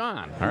Jeff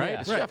John. All right,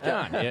 it's Jeff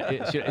John.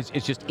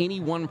 It's just any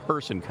one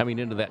person coming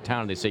into that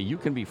town. They say you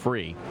can be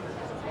free.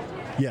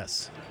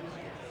 Yes.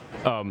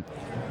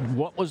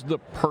 What was the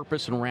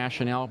purpose and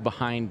rationale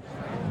behind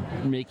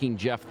making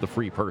Jeff the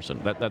free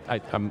person?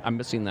 I'm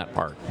missing that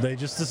part. They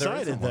just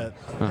decided that,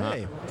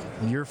 hey,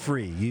 you're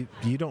free.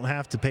 You don't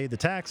have to pay the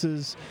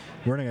taxes.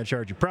 We're not going to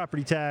charge you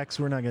property tax.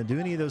 We're not going to do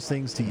any of those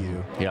things to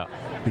you. Yeah.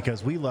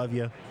 Because we love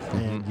you,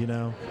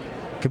 and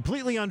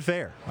completely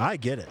unfair. I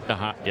get it.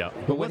 Yeah.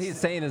 But what he's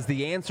saying is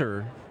the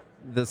answer,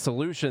 the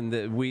solution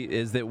that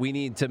we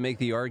need to make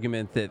the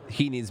argument that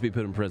he needs to be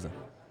put in prison.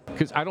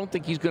 Because I don't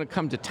think he's going to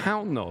come to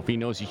town though if he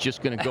knows he's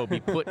just going to go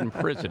be put in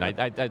prison.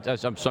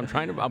 I'm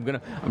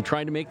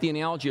trying to make the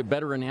analogy a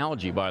better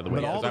analogy, by the way.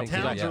 But all the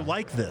towns are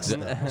like this.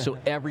 So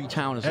every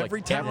town is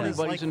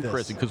everybody's in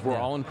prison because we're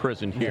all in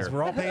prison here. Yes,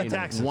 we're all paying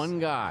taxes. One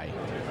guy,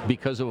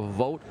 because of a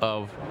vote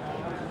of.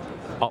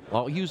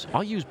 I'll use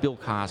Bill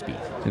Cosby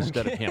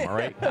instead of him, all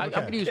right? I'm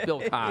going to use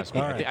Bill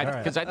Cosby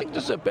because I think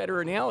this is a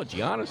better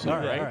analogy, honestly,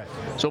 right?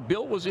 So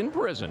Bill was in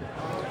prison,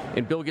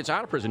 and Bill gets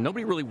out of prison.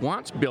 Nobody really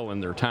wants Bill in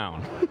their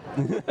town.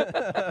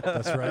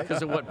 That's right.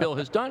 Because of what Bill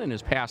has done in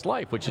his past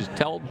life, which is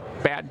tell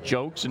bad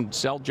jokes and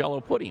sell Jell-O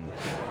pudding,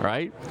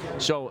 right?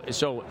 So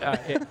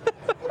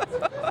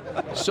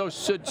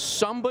should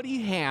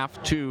somebody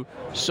have to?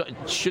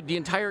 Should the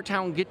entire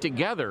town get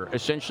together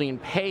essentially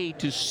and pay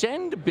to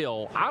send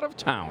Bill out of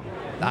town?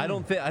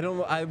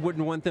 I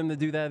wouldn't want them to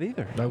do that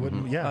either. I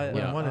wouldn't. Yeah, I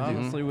wouldn't want to do.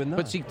 Honestly, would not.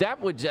 But see,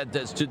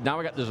 now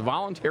I got this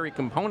voluntary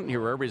component here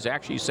where everybody's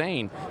actually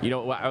saying,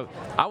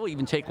 I will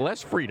even take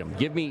less freedom.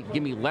 Give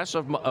me less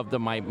of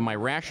my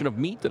ration of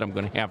meat that I'm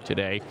going to have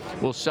today.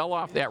 We'll sell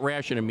off that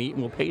ration of meat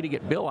and we'll pay to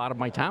get Bill out of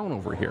my town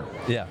over here.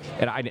 Yeah.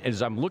 And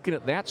as I'm looking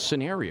at that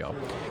scenario,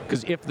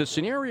 because if the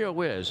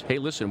scenario is, hey,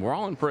 listen, we're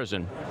all in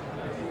prison.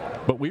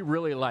 But we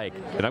really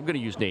and I'm going to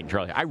use Nate and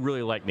Charlie. I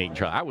really like Nate and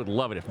Charlie. I would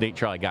love it if Nate and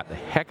Charlie got the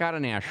heck out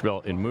of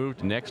Nashville and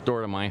moved next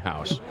door to my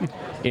house.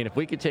 And if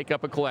we could take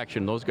up a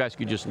collection, those guys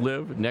could just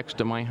live next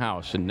to my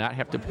house and not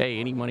have to pay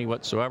any money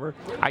whatsoever,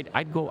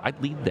 I'd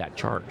lead that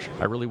charge.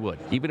 I really would.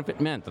 Even if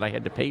it meant that I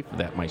had to pay for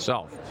that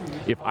myself,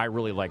 if I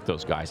really liked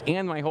those guys.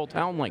 And my whole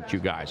town liked you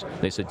guys.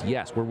 They said,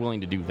 yes, we're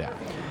willing to do that.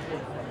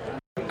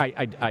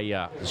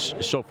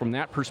 So from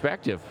that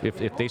perspective,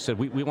 if they said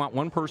we want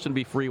one person to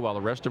be free while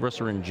the rest of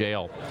us are in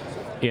jail,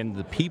 and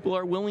the people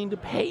are willing to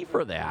pay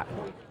for that,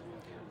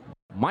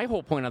 my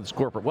whole point on this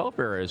corporate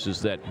welfare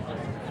is that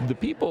the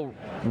people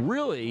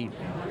really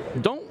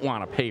don't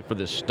want to pay for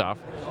this stuff,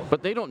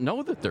 but they don't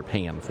know that they're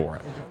paying for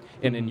it.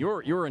 And in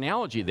your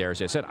analogy there,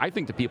 as I said, I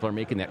think the people are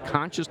making that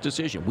conscious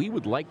decision. We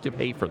would like to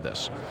pay for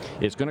this.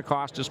 It's going to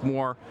cost us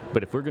more,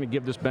 but if we're going to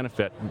give this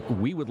benefit,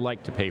 we would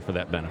like to pay for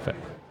that benefit.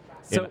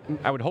 So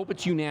I would hope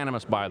it's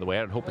unanimous, by the way.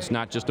 I would hope it's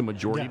not just a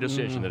majority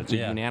decision, that it's a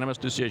unanimous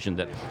decision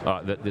that,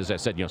 as I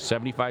said,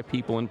 75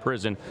 people in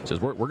prison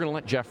says, we're going to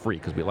let Jeff free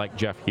because we like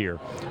Jeff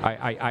here.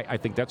 I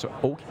think that's an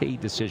okay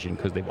decision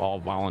because they've all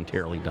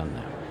voluntarily done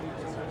that.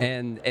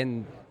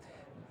 And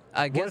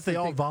I guess what if they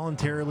all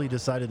voluntarily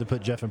decided to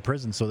put Jeff in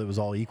prison so that it was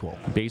all equal?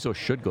 Bezos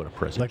should go to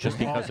prison just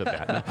because of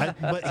that.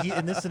 But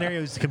in this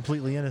scenario, he's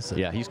completely innocent.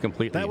 Yeah, he's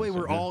completely innocent. That way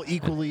we're all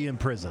equally in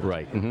prison.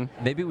 Right.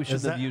 Mm-hmm. Maybe we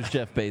should have used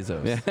Jeff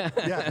Bezos.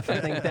 Yeah.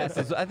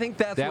 I think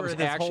that's that where was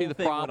this actually whole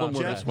the problem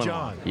with this one.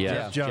 John.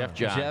 Yeah. Jeff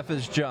John. Jeff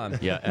is John.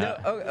 Yeah.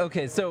 No,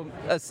 okay, so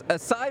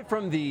aside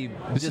from the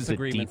this is the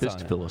disagreements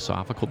deepest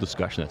philosophical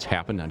discussion that's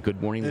happened on Good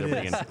Morning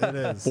Liberty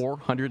in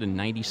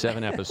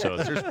 497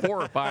 episodes. There's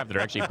 4 or 5 that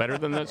are actually better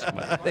than this.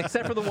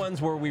 Except for the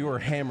ones where we were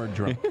hammered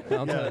drunk.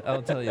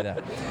 I'll tell you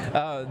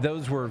that.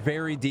 Those were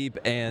very deep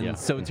and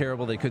so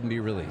terrible they couldn't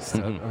be released.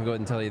 I'll go ahead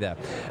and tell you that.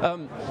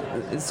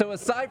 So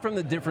aside from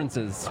the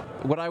differences,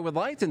 what I would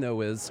like to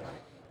know is,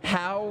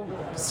 how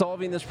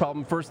solving this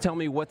problem, first tell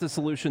me what the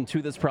solution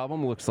to this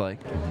problem looks like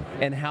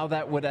and how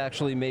that would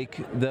actually make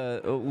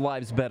the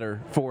lives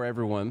better for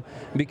everyone,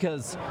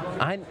 because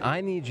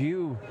I need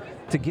you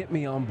to get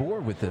me on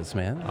board with this,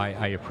 man.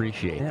 I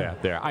appreciate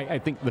that there. I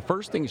think the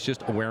first thing is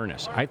just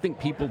awareness. I think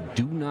people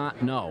do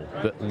not know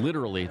that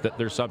literally that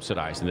they're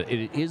subsidized and that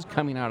it is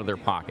coming out of their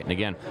pocket. And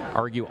again,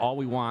 argue all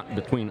we want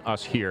between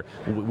us here.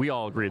 We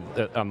all agree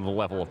that on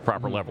the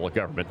proper level of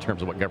government in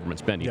terms of what government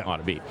spending ought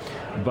to be.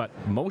 But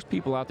most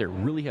people out there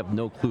really have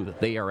no clue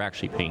that they are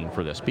actually paying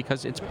for this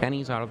because it's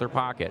pennies out of their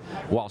pocket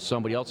while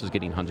somebody else is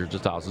getting hundreds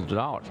of thousands of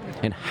dollars.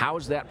 And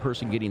how's that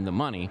person getting the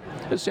money?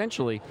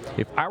 Essentially,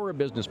 if I were a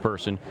business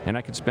person and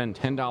I could spend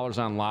 $10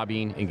 on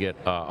lobbying and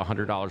get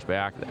 $100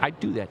 back, I'd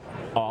do that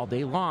all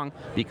day long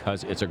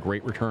because it's a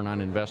great return on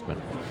investment.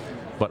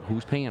 But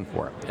who's paying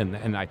for it?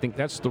 And I think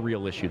that's the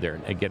real issue there.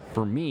 And again,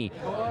 for me,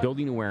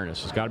 building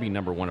awareness has got to be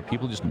number one of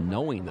people just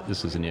knowing that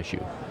this is an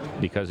issue.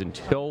 Because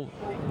until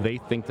they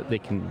think that they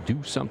can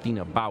do something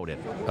about it,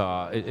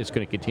 it's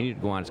going to continue to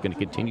go on, it's going to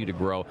continue to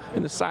grow,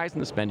 and the size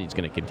and the spending is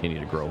going to continue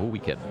to grow. Who are we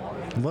kidding?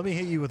 Let me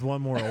hit you with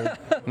one more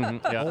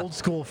old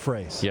school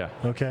phrase. Yeah.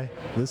 Okay?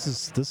 This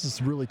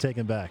is really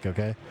taken back,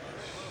 okay?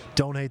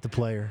 Don't hate the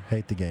player,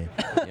 hate the game.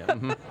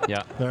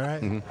 Yeah. All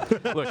right?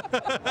 Look,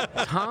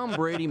 Tom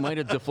Brady might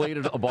have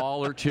deflated a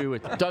ball or two.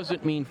 It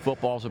doesn't mean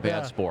football's a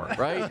bad sport,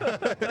 right?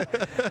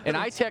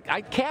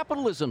 And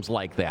capitalism's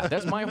like that.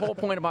 That's my whole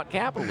point about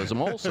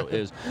capitalism also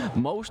is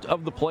most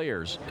of the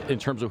players, in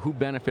terms of who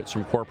benefits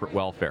from corporate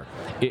welfare,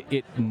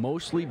 it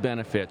mostly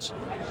benefits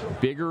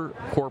bigger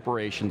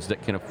corporations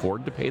that can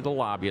afford to pay the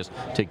lobbyists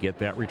to get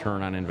that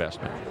return on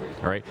investment.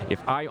 All right?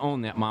 If I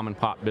own that mom and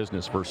pop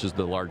business versus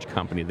the large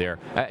company there,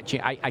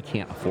 I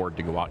can't afford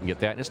to go out and get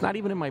that. And it's not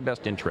even in my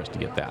best interest to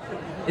get that.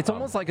 It's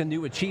almost like a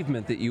new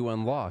achievement that you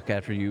unlock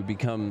after you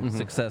become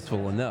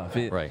successful enough.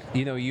 Right.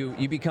 You know,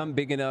 you become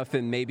big enough,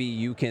 and maybe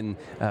you can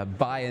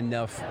buy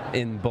enough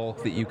in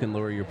bulk that you can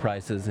lower your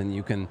prices, and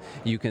you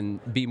can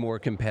be more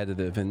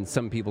competitive. And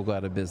some people go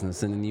out of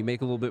business, and then you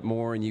make a little bit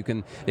more, and you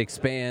can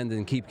expand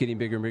and keep getting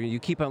bigger and bigger. You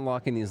keep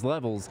unlocking these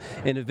levels,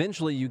 and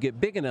eventually you get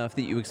big enough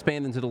that you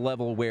expand into the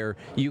level where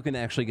you can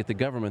actually get the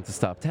government to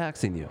stop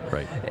taxing you.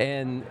 Right.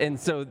 And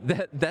so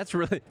that's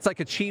really, it's like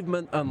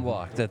achievement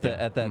unlocked at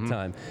that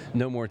time.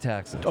 No more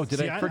taxes. Oh,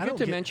 did I forget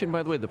to mention,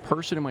 by the way, the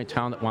person in my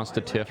town that wants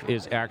to TIF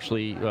is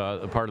actually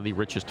a part of the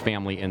richest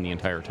family in the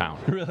entire town.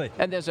 Really?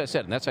 And as I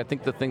said, and that's, I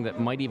think, the thing that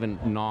might even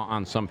gnaw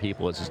on some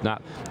people is it's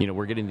not,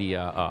 we're getting the,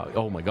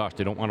 oh my gosh,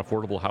 they don't want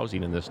affordable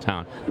housing in this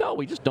town. No,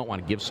 we just don't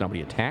want to give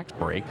somebody a tax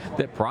break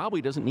that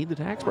probably doesn't need the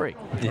tax break.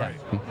 Yeah.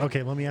 Right.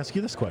 Okay, let me ask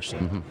you this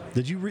question.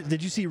 Did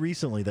you see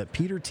recently that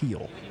Peter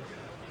Thiel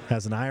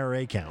has an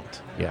IRA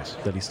account? Yes.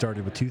 That he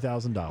started with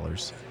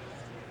 $2,000.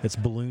 It's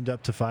ballooned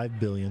up to $5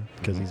 billion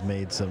because he's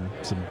made some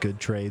good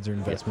trades or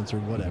investments or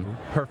whatever.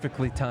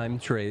 Perfectly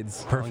timed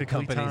trades. Perfectly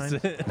on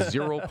companies. timed.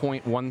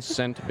 0.1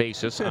 cent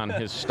basis on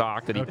his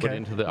stock that he put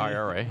into the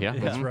IRA. Yeah.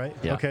 That's right.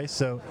 Yeah. Okay,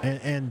 so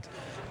and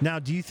now,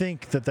 do you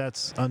think that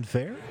that's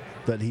unfair?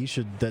 That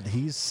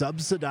he's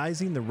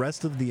subsidizing the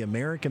rest of the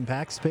American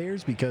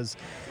taxpayers because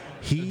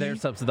they're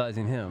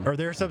subsidizing him. Or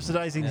they're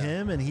subsidizing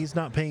him, and he's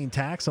not paying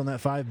tax on that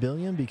 $5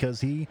 billion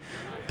because he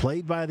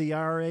played by the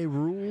IRA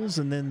rules,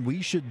 and then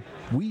we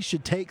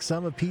should take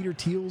some of Peter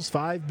Thiel's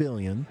 $5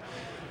 billion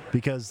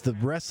because the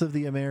rest of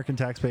the American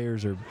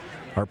taxpayers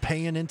are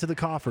paying into the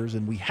coffers,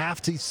 and we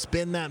have to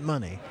spend that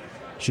money.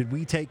 Should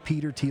we take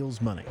Peter Thiel's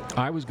money?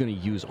 I was going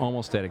to use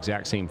almost that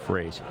exact same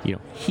phrase.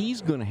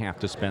 He's going to have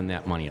to spend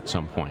that money at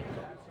some point.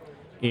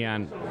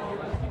 And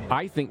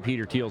I think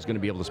Peter Thiel is going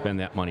to be able to spend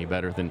that money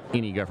better than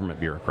any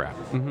government bureaucrat.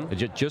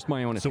 Just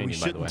my own opinion,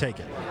 by the way. So we shouldn't take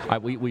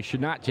it. We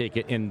should not take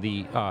it. And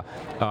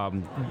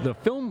the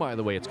film, by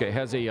the way, it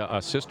has a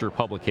sister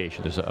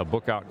publication. There's a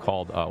book out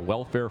called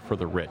Welfare for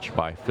the Rich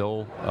by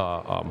Phil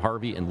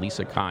Harvey and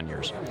Lisa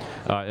Conyers.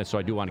 And so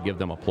I do want to give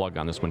them a plug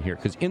on this one here,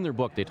 because in their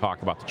book they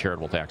talk about the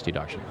charitable tax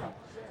deduction.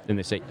 And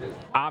they say,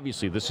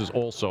 obviously, this is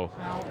also,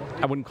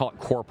 I wouldn't call it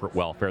corporate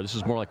welfare. This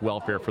is more like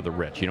welfare for the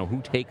rich.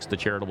 Who takes the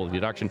charitable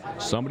deduction?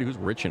 Somebody who's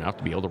rich enough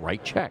to be able to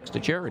write checks to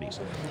charities.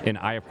 And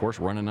I, of course,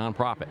 run a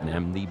nonprofit, and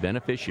am the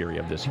beneficiary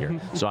of this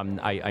here. So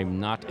I'm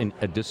not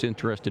a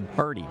disinterested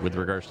party with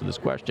regards to this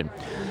question.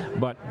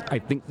 But I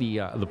think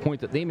the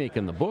point that they make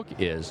in the book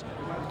is,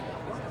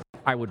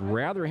 I would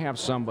rather have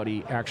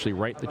somebody actually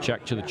write the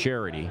check to the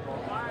charity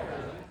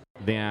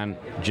than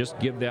just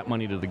give that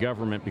money to the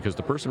government, because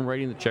the person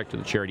writing the check to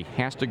the charity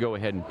has to go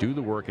ahead and do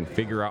the work and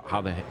figure out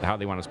how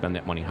they want to spend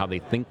that money, how they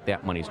think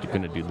that money is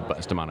going to do the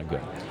best amount of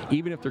good.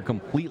 Even if they're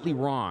completely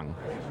wrong,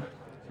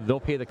 they'll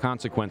pay the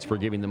consequence for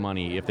giving the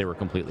money if they were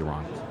completely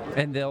wrong.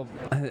 And they'll,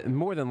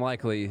 more than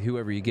likely,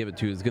 whoever you give it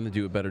to is going to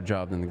do a better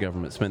job than the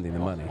government spending the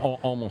money.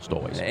 Almost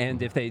always.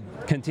 And if they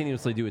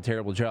continuously do a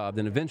terrible job,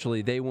 then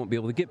eventually they won't be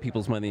able to get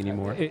people's money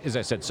anymore. As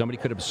I said, somebody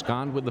could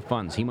abscond with the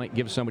funds. He might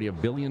give somebody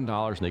 $1 billion,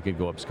 and they could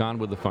go abscond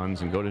with the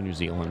funds and go to New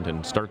Zealand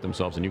and start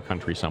themselves a new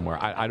country somewhere.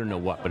 I don't know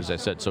what, but as I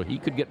said, so he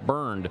could get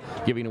burned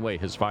giving away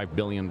his $5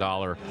 billion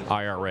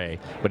IRA.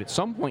 But at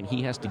some point,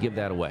 he has to give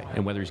that away.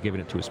 And whether he's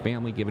giving it to his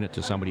family, giving it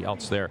to somebody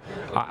else there,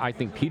 I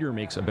think Peter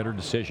makes a better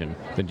decision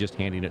than just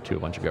handing it to a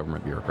bunch of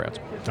government bureaucrats.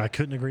 I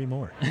couldn't agree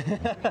more.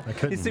 I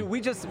couldn't. You see,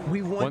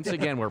 we want Once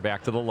again, we're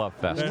back to the love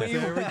fest.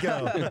 There we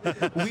go.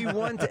 we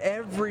want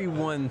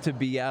everyone to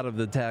be out of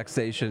the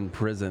taxation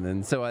prison,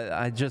 and so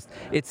I just,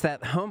 it's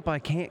that hump I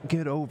can't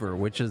get over,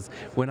 which is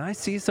when I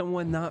see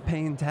someone not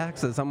paying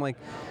taxes, I'm like,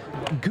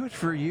 good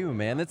for you,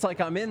 man. It's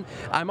like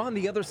I'm on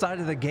the other side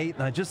of the gate,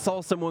 and I just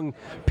saw someone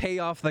pay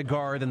off the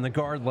guard, and the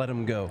guard let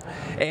him go,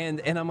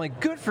 and I'm like,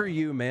 good for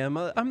you, man.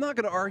 I'm not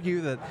going to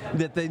argue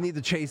that they need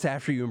to chase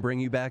after you and bring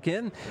you back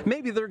in.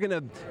 Maybe they're going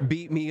to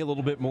beat me a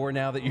little bit more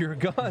now that you're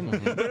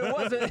gone,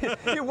 but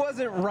it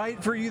wasn't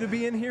right for you to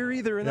be in here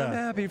either, and I'm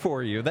happy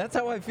for you. That's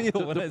how I feel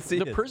when I see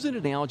it. The prison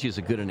analogy is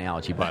a good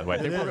analogy, by the way. I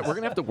think we're going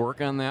to have to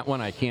work on that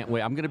one. I can't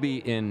wait. I'm going to be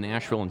in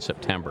Nashville in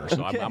September,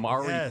 so I'm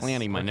already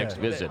planning my next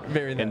visit.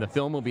 Very nice. And the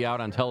film will be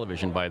out on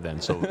television by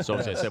then. So as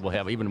I said, we'll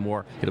have even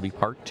more. It'll be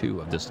part 2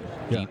 of this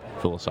deep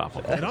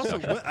philosophical And also,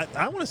 discussion.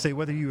 I want to say,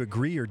 whether you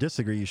agree or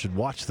disagree, you should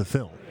watch the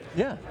film.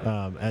 Yeah.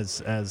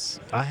 As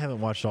I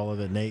haven't watched all of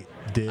it. Nate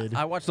did.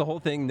 I watched the whole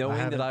thing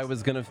knowing that I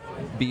was going to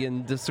be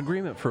in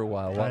disagreement for a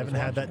while. I haven't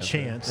had that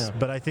chance,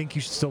 but I think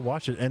you should still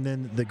watch it. And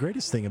then the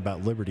greatest thing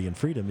about liberty and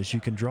freedom is you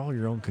can draw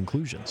your own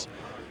conclusions.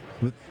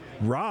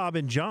 Rob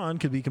and John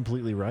could be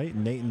completely right,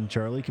 and Nate and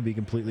Charlie could be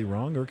completely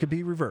wrong, or it could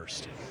be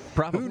reversed.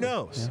 Probably. Who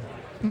knows?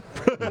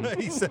 Yeah.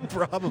 He said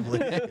probably.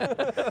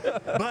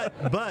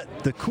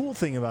 But the cool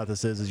thing about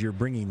this is you're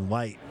bringing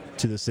light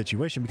to the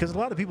situation, because a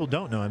lot of people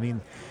don't know. I mean,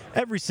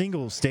 every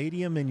single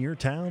stadium in your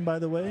town, by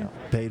the way,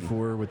 paid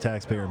for with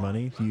taxpayer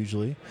money,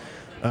 usually.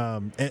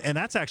 And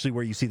that's actually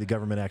where you see the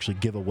government actually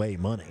give away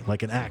money,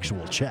 like an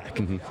actual check,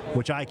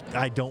 which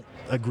I don't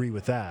agree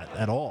with that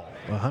at all.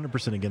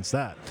 100% against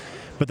that.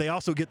 But they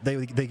also get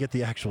they get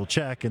the actual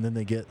check, and then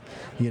they get,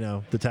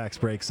 the tax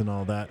breaks and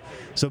all that.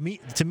 So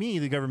to me,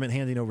 the government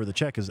handing over the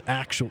check is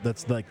actual.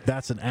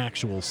 That's an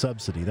actual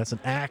subsidy. That's an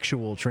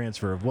actual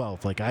transfer of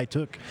wealth. Like I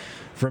took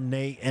from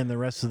Nate and the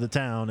rest of the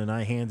town, and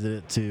I handed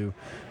it to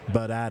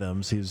Bud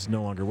Adams, who's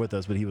no longer with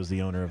us, but he was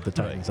the owner of the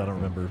Titans. Right. I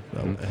don't remember.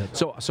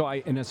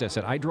 And as I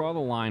said, I draw the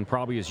line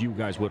probably as you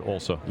guys would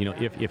also.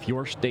 If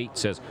your state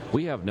says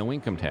we have no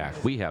income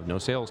tax, we have no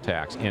sales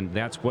tax, and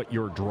that's what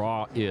your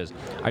draw is,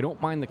 I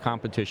don't mind the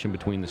competition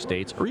between the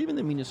states or even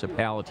the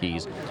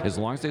municipalities, as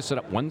long as they set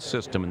up one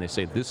system and they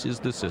say this is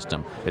the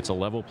system. It's a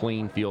level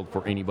playing field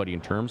for anybody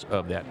in terms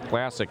of that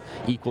classic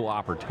equal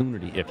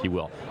opportunity, if you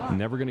will. I'm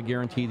never going to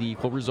guarantee the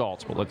equal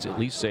results, but let's at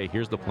least say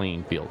here's the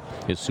playing field.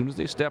 As soon as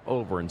they step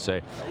over and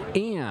say,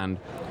 and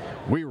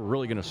we're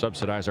really going to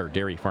subsidize our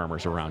dairy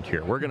farmers around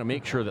here. We're going to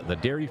make sure that the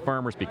dairy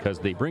farmers, because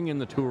they bring in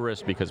the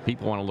tourists, because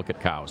people want to look at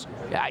cows.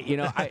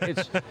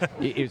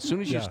 As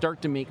soon as you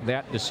start to make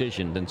that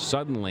decision, then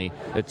suddenly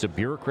it's a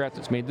bureaucrat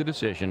that's made the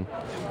decision,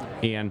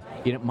 and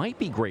it might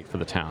be great for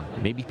the town.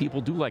 Maybe people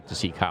do like to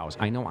see cows.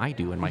 I know I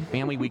do. And my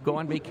family, we go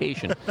on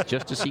vacation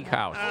just to see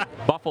cows.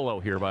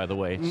 Buffalo here, by the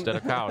way, instead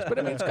of cows. But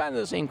I mean, it's kind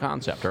of the same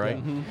concept, all right?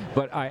 Mm-hmm.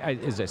 But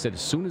as I said,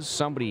 as soon as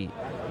somebody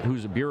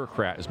who's a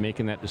bureaucrat is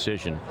making that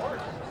decision,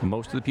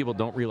 most of the people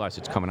don't realize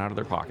it's coming out of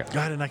their pocket.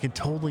 God, and I can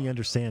totally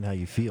understand how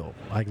you feel.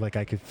 I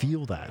could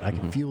feel that. I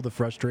can feel the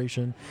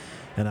frustration,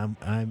 and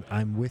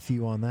I'm with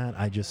you on that.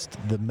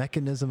 The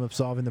mechanism of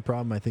solving the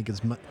problem, I think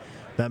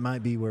that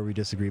might be where we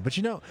disagree. But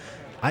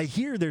I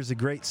hear there's a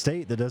great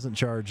state that doesn't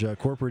charge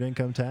corporate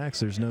income tax.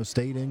 There's no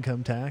state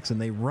income tax,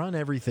 and they run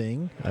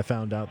everything. I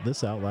found out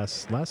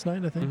last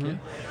night, I think,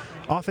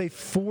 off a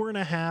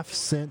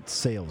 4.5-cent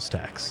sales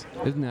tax.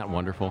 Isn't that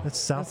wonderful? That's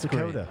South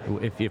Dakota.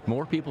 If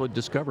more people had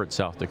discovered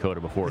South Dakota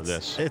before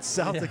this, it's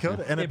South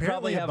Dakota, and they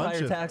apparently probably have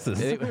higher taxes.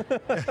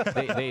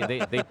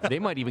 They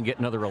might even get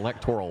another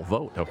electoral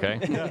vote. Okay.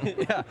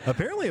 Yeah.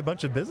 Apparently, a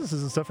bunch of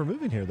businesses and stuff are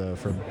moving here, though.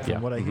 From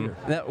what I hear.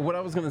 Now, what I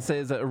was going to say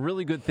is a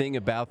really good thing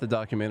about the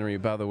documentary,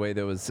 by the way,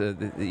 there was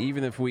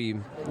even if we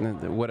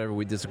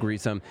disagree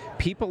some,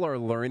 people are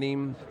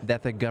learning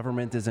that the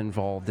government is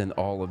involved in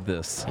all of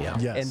this. Yeah.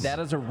 Yes. And that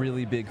is a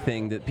really big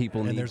thing that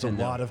people need to know. And there's a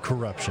lot of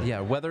corruption. Yeah,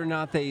 whether or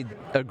not they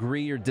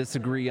agree or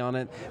disagree on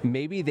it,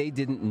 maybe they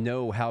didn't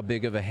know how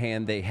big of a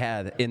hand they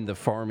had in the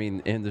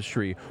farming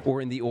industry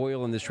or in the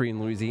oil industry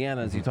in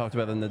Louisiana, as you talked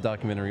about in the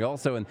documentary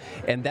also.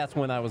 And that's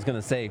when I was going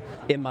to say,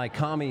 in my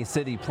commie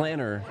city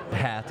planner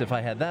hat, if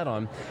I had that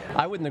on,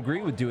 I wouldn't agree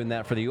agree with doing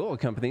that for the oil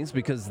companies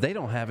because they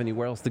don't have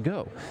anywhere else to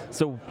go.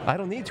 So I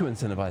don't need to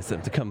incentivize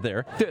them to come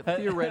there.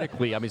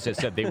 Theoretically, I mean, as I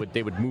said, they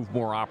would move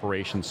more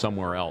operations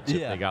somewhere else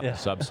if they got the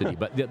subsidy.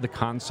 But the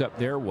concept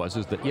there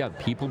is that, yeah,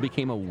 people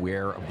became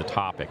aware of the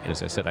topic. And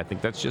as I said, I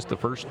think that's just the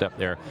first step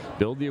there.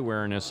 Build the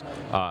awareness.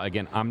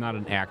 Again, I'm not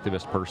an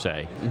activist per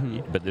se,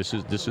 but this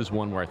is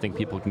one where I think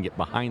people can get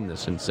behind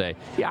this and say,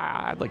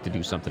 yeah, I'd like to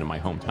do something in my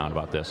hometown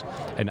about this.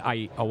 And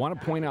I want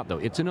to point out, though,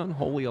 it's an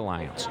unholy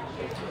alliance.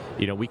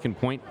 You know, we can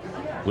point,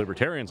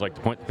 libertarians like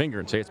to point the finger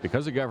and say it's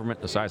because of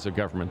government, the size of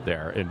government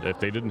there. And if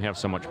they didn't have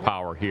so much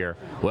power here,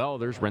 well,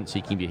 there's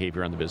rent-seeking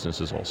behavior on the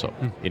businesses also.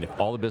 And if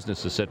all the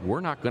businesses said, we're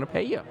not going to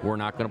pay you, we're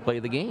not going to play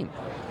the game,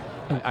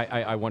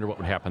 I wonder what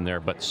would happen there.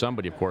 But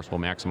somebody, of course, will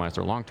maximize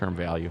their long-term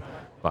value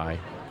by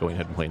going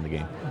ahead and playing the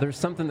game. There's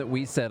something that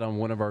we said on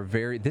one of our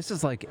this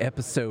is like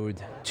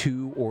episode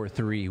 2 or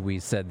 3 we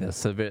said this,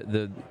 so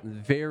the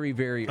very,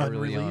 very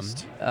early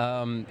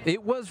on.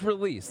 It was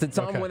released. It's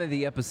on one of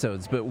the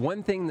episodes, but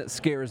one thing that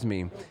scares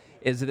me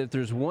is that if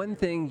there's one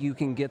thing you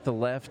can get the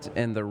left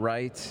and the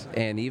right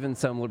and even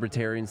some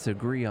libertarians to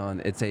agree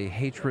on, it's a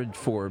hatred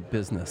for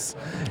business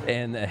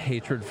and a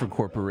hatred for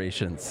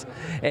corporations.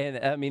 And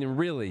I mean,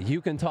 really,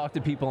 you can talk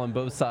to people on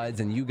both sides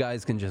and you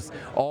guys can just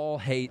all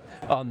hate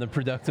on the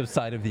productive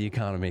side of the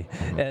economy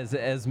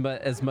as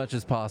much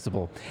as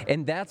possible.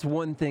 And that's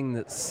one thing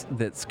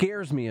that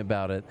scares me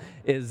about it,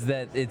 is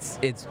that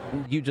it's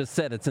you just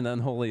said it's an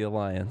unholy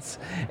alliance,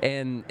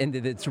 and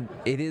that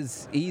it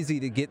is easy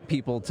to get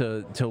people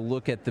to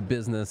look at the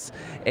business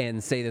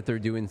and say that they're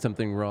doing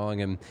something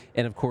wrong, and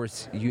of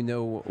course you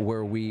know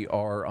where we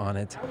are on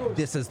it.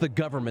 This is the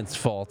government's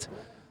fault.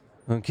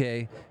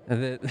 Okay,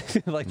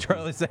 that, like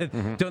Charlie said,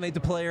 don't hate the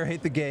player,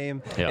 hate the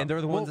game, and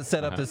they're the ones that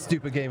set up this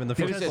stupid game in the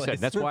first place.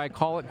 That's why I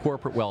call it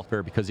corporate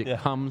welfare, because it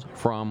comes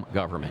from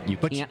government. You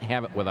can't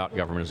have it without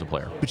government as a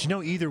player. But you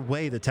know, either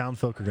way, the town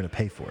folk are going to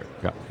pay for it.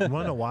 Yeah. You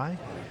want to know why?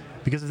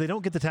 Because if they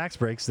don't get the tax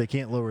breaks, they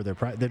can't lower their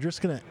price. They're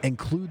just going to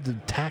include the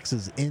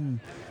taxes in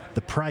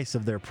the price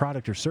of their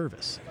product or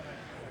service.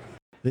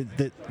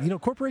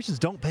 Corporations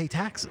don't pay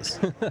taxes.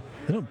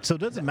 So it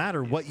doesn't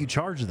matter what you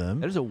charge them.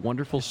 That is a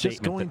wonderful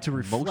statement. Just going to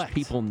reflect. Most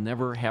people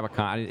never have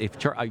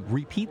I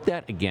repeat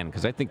that again,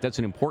 because I think that's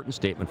an important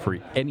statement for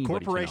anybody.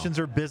 Corporations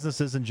or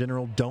businesses in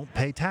general don't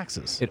pay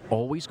taxes. It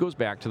always goes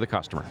back to the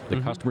customer.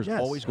 The customer's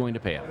always going to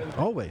pay it.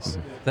 Always.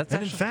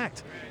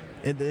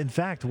 In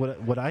fact,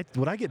 what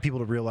I get people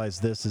to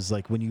realize this is,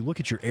 like, when you look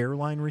at your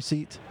airline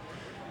receipt.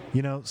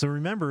 So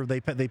remember,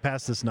 they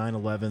passed this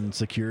 9/11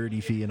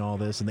 security fee and all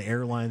this, and the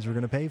airlines were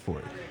going to pay for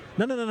it.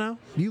 No.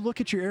 You look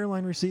at your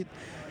airline receipt,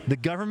 the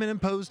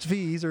government-imposed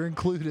fees are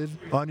included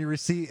on your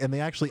receipt, and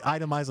they actually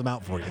itemize them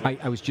out for you.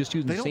 I was just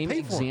using the same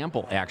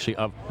example, actually,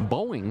 of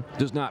Boeing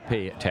does not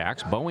pay a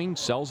tax. Boeing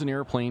sells an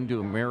airplane to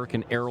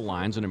American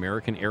Airlines, and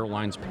American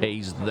Airlines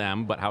pays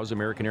them. But how does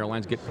American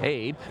Airlines get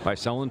paid? By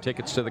selling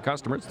tickets to the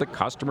customer. It's the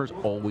customer's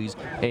always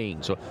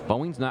paying. So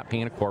Boeing's not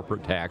paying a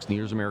corporate tax,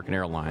 neither is American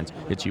Airlines.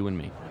 It's you and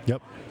me.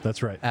 Yep,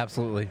 that's right.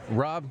 Absolutely.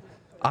 Rob,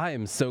 I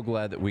am so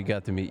glad that we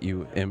got to meet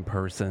you in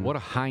person. What a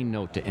high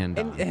note to end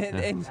on.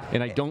 And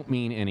I don't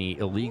mean any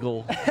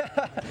illegal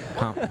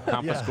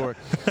confiscatory.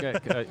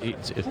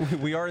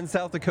 We are in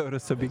South Dakota,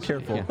 so be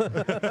careful.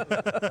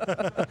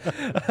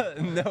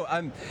 No,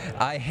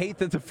 I hate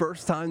that the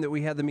first time that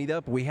we had to meet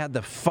up, we had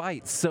to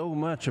fight so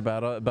much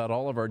about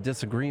all of our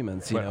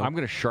disagreements. I'm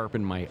going to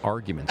sharpen my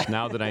arguments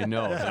now that I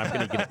know that I'm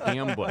going to get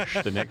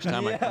ambushed the next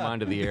time I come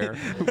onto the air.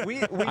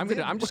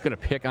 I'm just going to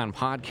pick on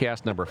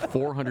podcast number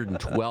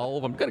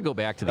 412. I'm going to go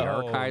back to the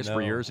archives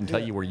for yours and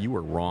tell you where you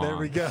were wrong. There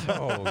we go.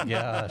 Oh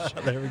gosh.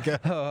 There we go.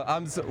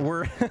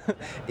 We're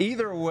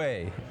either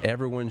way,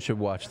 everyone should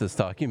watch this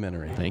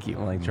documentary. Thank you.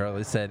 Like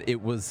Charlie said,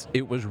 it was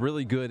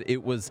really good.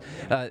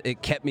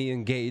 It kept me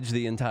engaged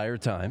the entire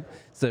time.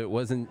 So it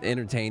wasn't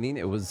entertaining.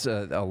 It was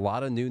a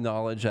lot of new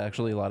knowledge,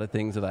 actually, a lot of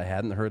things that I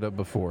hadn't heard of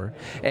before.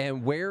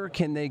 And where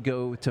can they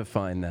go to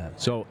find that?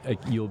 So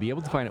you'll be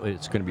able to find it.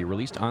 It's going to be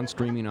released on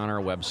streaming on our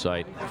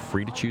website,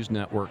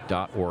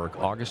 freetochoosenetwork.org,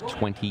 August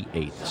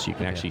 28th. So you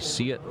can actually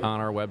see it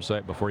on our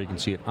website before you can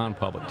see it on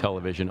public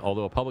television,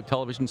 although a public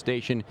television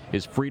station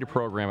is free to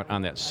program it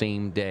on that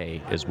same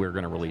day as we're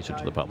going to release it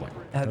to the public.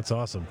 That's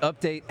awesome.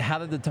 Update, how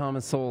did the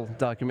Thomas Sowell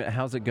document,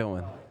 how's it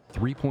going?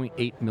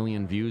 3.8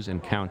 million views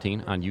and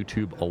counting on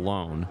YouTube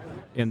alone.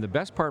 And the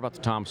best part about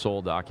the Tom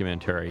Sowell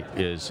documentary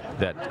is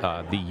that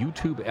the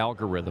YouTube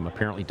algorithm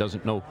apparently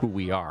doesn't know who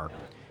we are.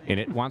 And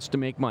it wants to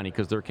make money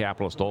because they're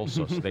capitalist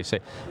also. So they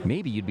say,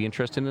 maybe you'd be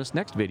interested in this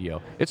next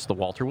video. It's the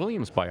Walter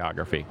Williams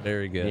biography.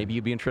 Very good. Maybe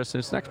you'd be interested in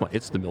this next one.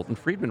 It's the Milton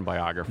Friedman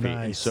biography.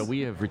 Nice. And so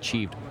we have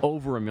achieved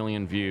over 1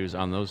 million views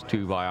on those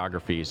two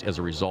biographies as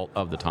a result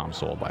of the Tom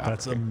Sowell biography.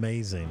 That's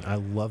amazing. I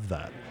love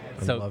that.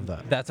 So love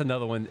that. That's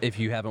another one. If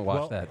you haven't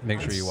watched that,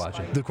 make sure you watch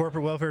it. The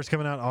corporate welfare is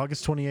coming out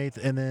August 28th,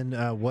 and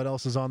then what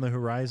else is on the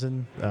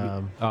horizon?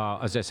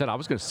 As I said, I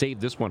was going to save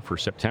this one for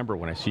September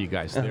when I see you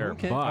guys there.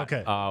 Okay.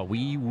 But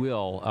we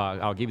will,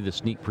 I'll give you the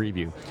sneak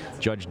preview.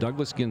 Judge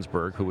Douglas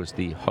Ginsburg, who is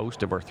the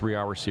host of our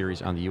 3-hour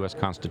series on the U.S.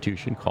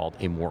 Constitution called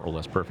A More or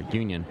Less Perfect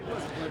Union,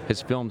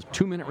 has filmed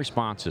 2-minute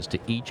responses to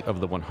each of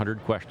the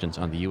 100 questions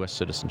on the U.S.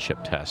 citizenship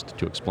test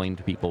to explain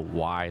to people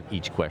why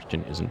each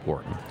question is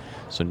important.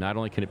 So not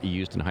only can it be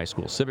used in high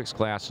school civics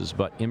classes,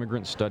 but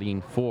immigrants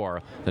studying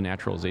for the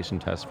naturalization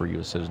test for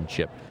U.S.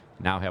 citizenship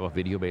now have a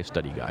video-based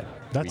study guide.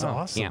 That's We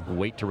awesome. Can't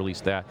wait to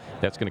release that.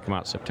 That's going to come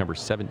out September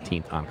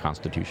 17th on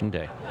Constitution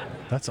Day.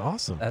 That's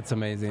awesome. That's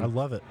amazing. I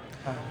love it.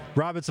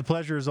 Rob, it's a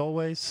pleasure as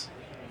always.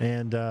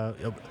 And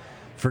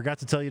forgot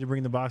to tell you to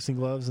bring the boxing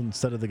gloves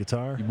instead of the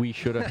guitar. We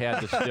should have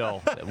had the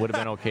still. It would have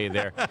been okay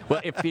there.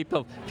 Well,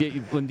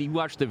 when you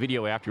watch the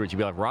video afterwards, you'd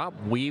be like, Rob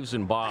weaves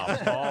and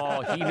bobs.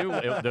 Oh, he knew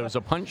there was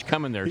a punch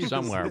coming there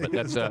somewhere. But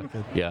that's,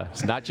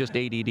 it's not just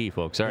ADD,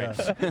 folks. All right.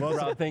 Yeah. Well,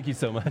 Rob, thank you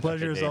so much.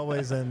 pleasure as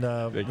always. And,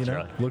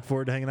 look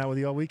forward to hanging out with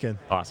you all weekend.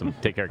 Awesome.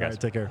 Take care, All guys.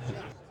 right, take care.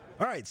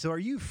 All right, so are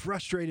you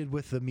frustrated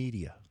with the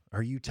media?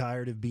 Are you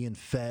tired of being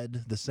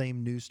fed the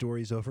same news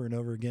stories over and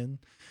over again?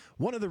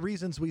 One of the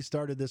reasons we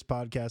started this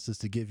podcast is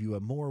to give you a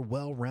more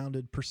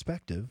well-rounded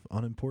perspective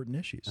on important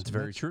issues. That's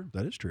very true.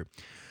 That is true.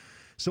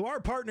 So our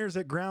partners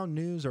at Ground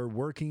News are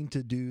working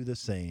to do the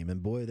same,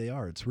 and boy, they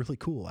are. It's really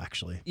cool,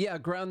 actually. Yeah,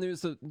 Ground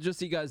News, so just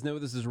so you guys know,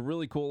 this is a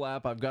really cool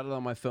app. I've got it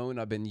on my phone.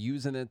 I've been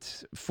using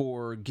it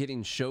for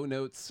getting show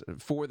notes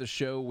for the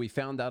show. We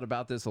found out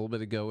about this a little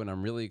bit ago, and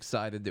I'm really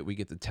excited that we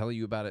get to tell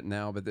you about it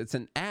now. But it's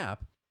an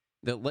app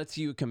that lets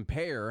you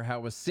compare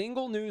how a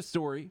single news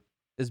story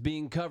is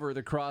being covered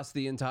across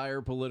the entire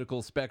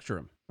political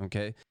spectrum,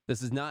 okay?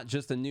 This is not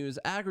just a news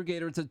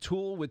aggregator. It's a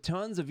tool with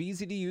tons of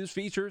easy-to-use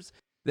features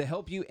that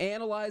help you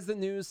analyze the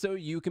news so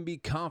you can be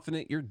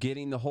confident you're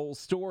getting the whole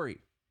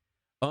story.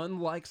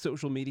 Unlike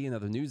social media and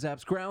other news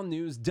apps, Ground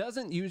News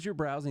doesn't use your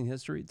browsing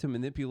history to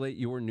manipulate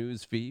your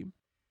news feed.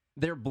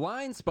 Their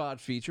blind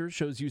spot feature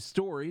shows you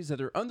stories that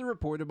are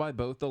underreported by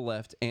both the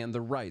left and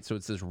the right. So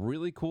it's this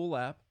really cool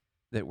app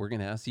that we're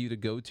going to ask you to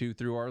go to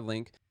through our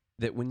link,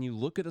 that when you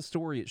look at a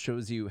story, it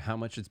shows you how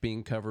much it's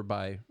being covered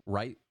by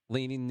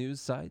right-leaning news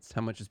sites,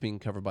 how much it's being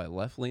covered by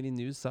left-leaning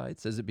news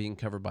sites, is it being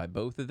covered by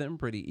both of them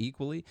pretty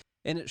equally,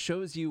 and it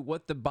shows you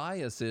what the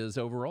bias is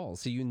overall,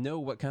 so you know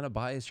what kind of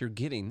bias you're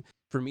getting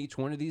from each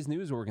one of these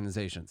news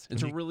organizations.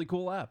 It's a really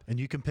cool app. And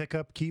you can pick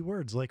up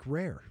keywords like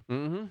rare.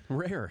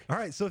 Rare. All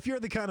right, so if you're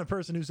the kind of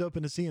person who's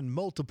open to seeing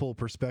multiple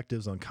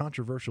perspectives on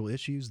controversial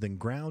issues, then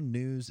Ground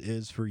News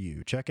is for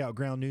you. Check out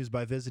Ground News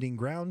by visiting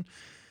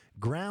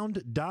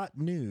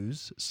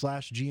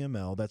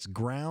ground.news/GML. That's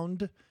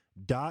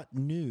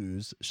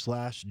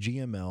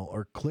ground.news/GML,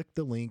 or click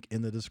the link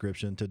in the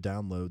description to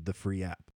download the free app.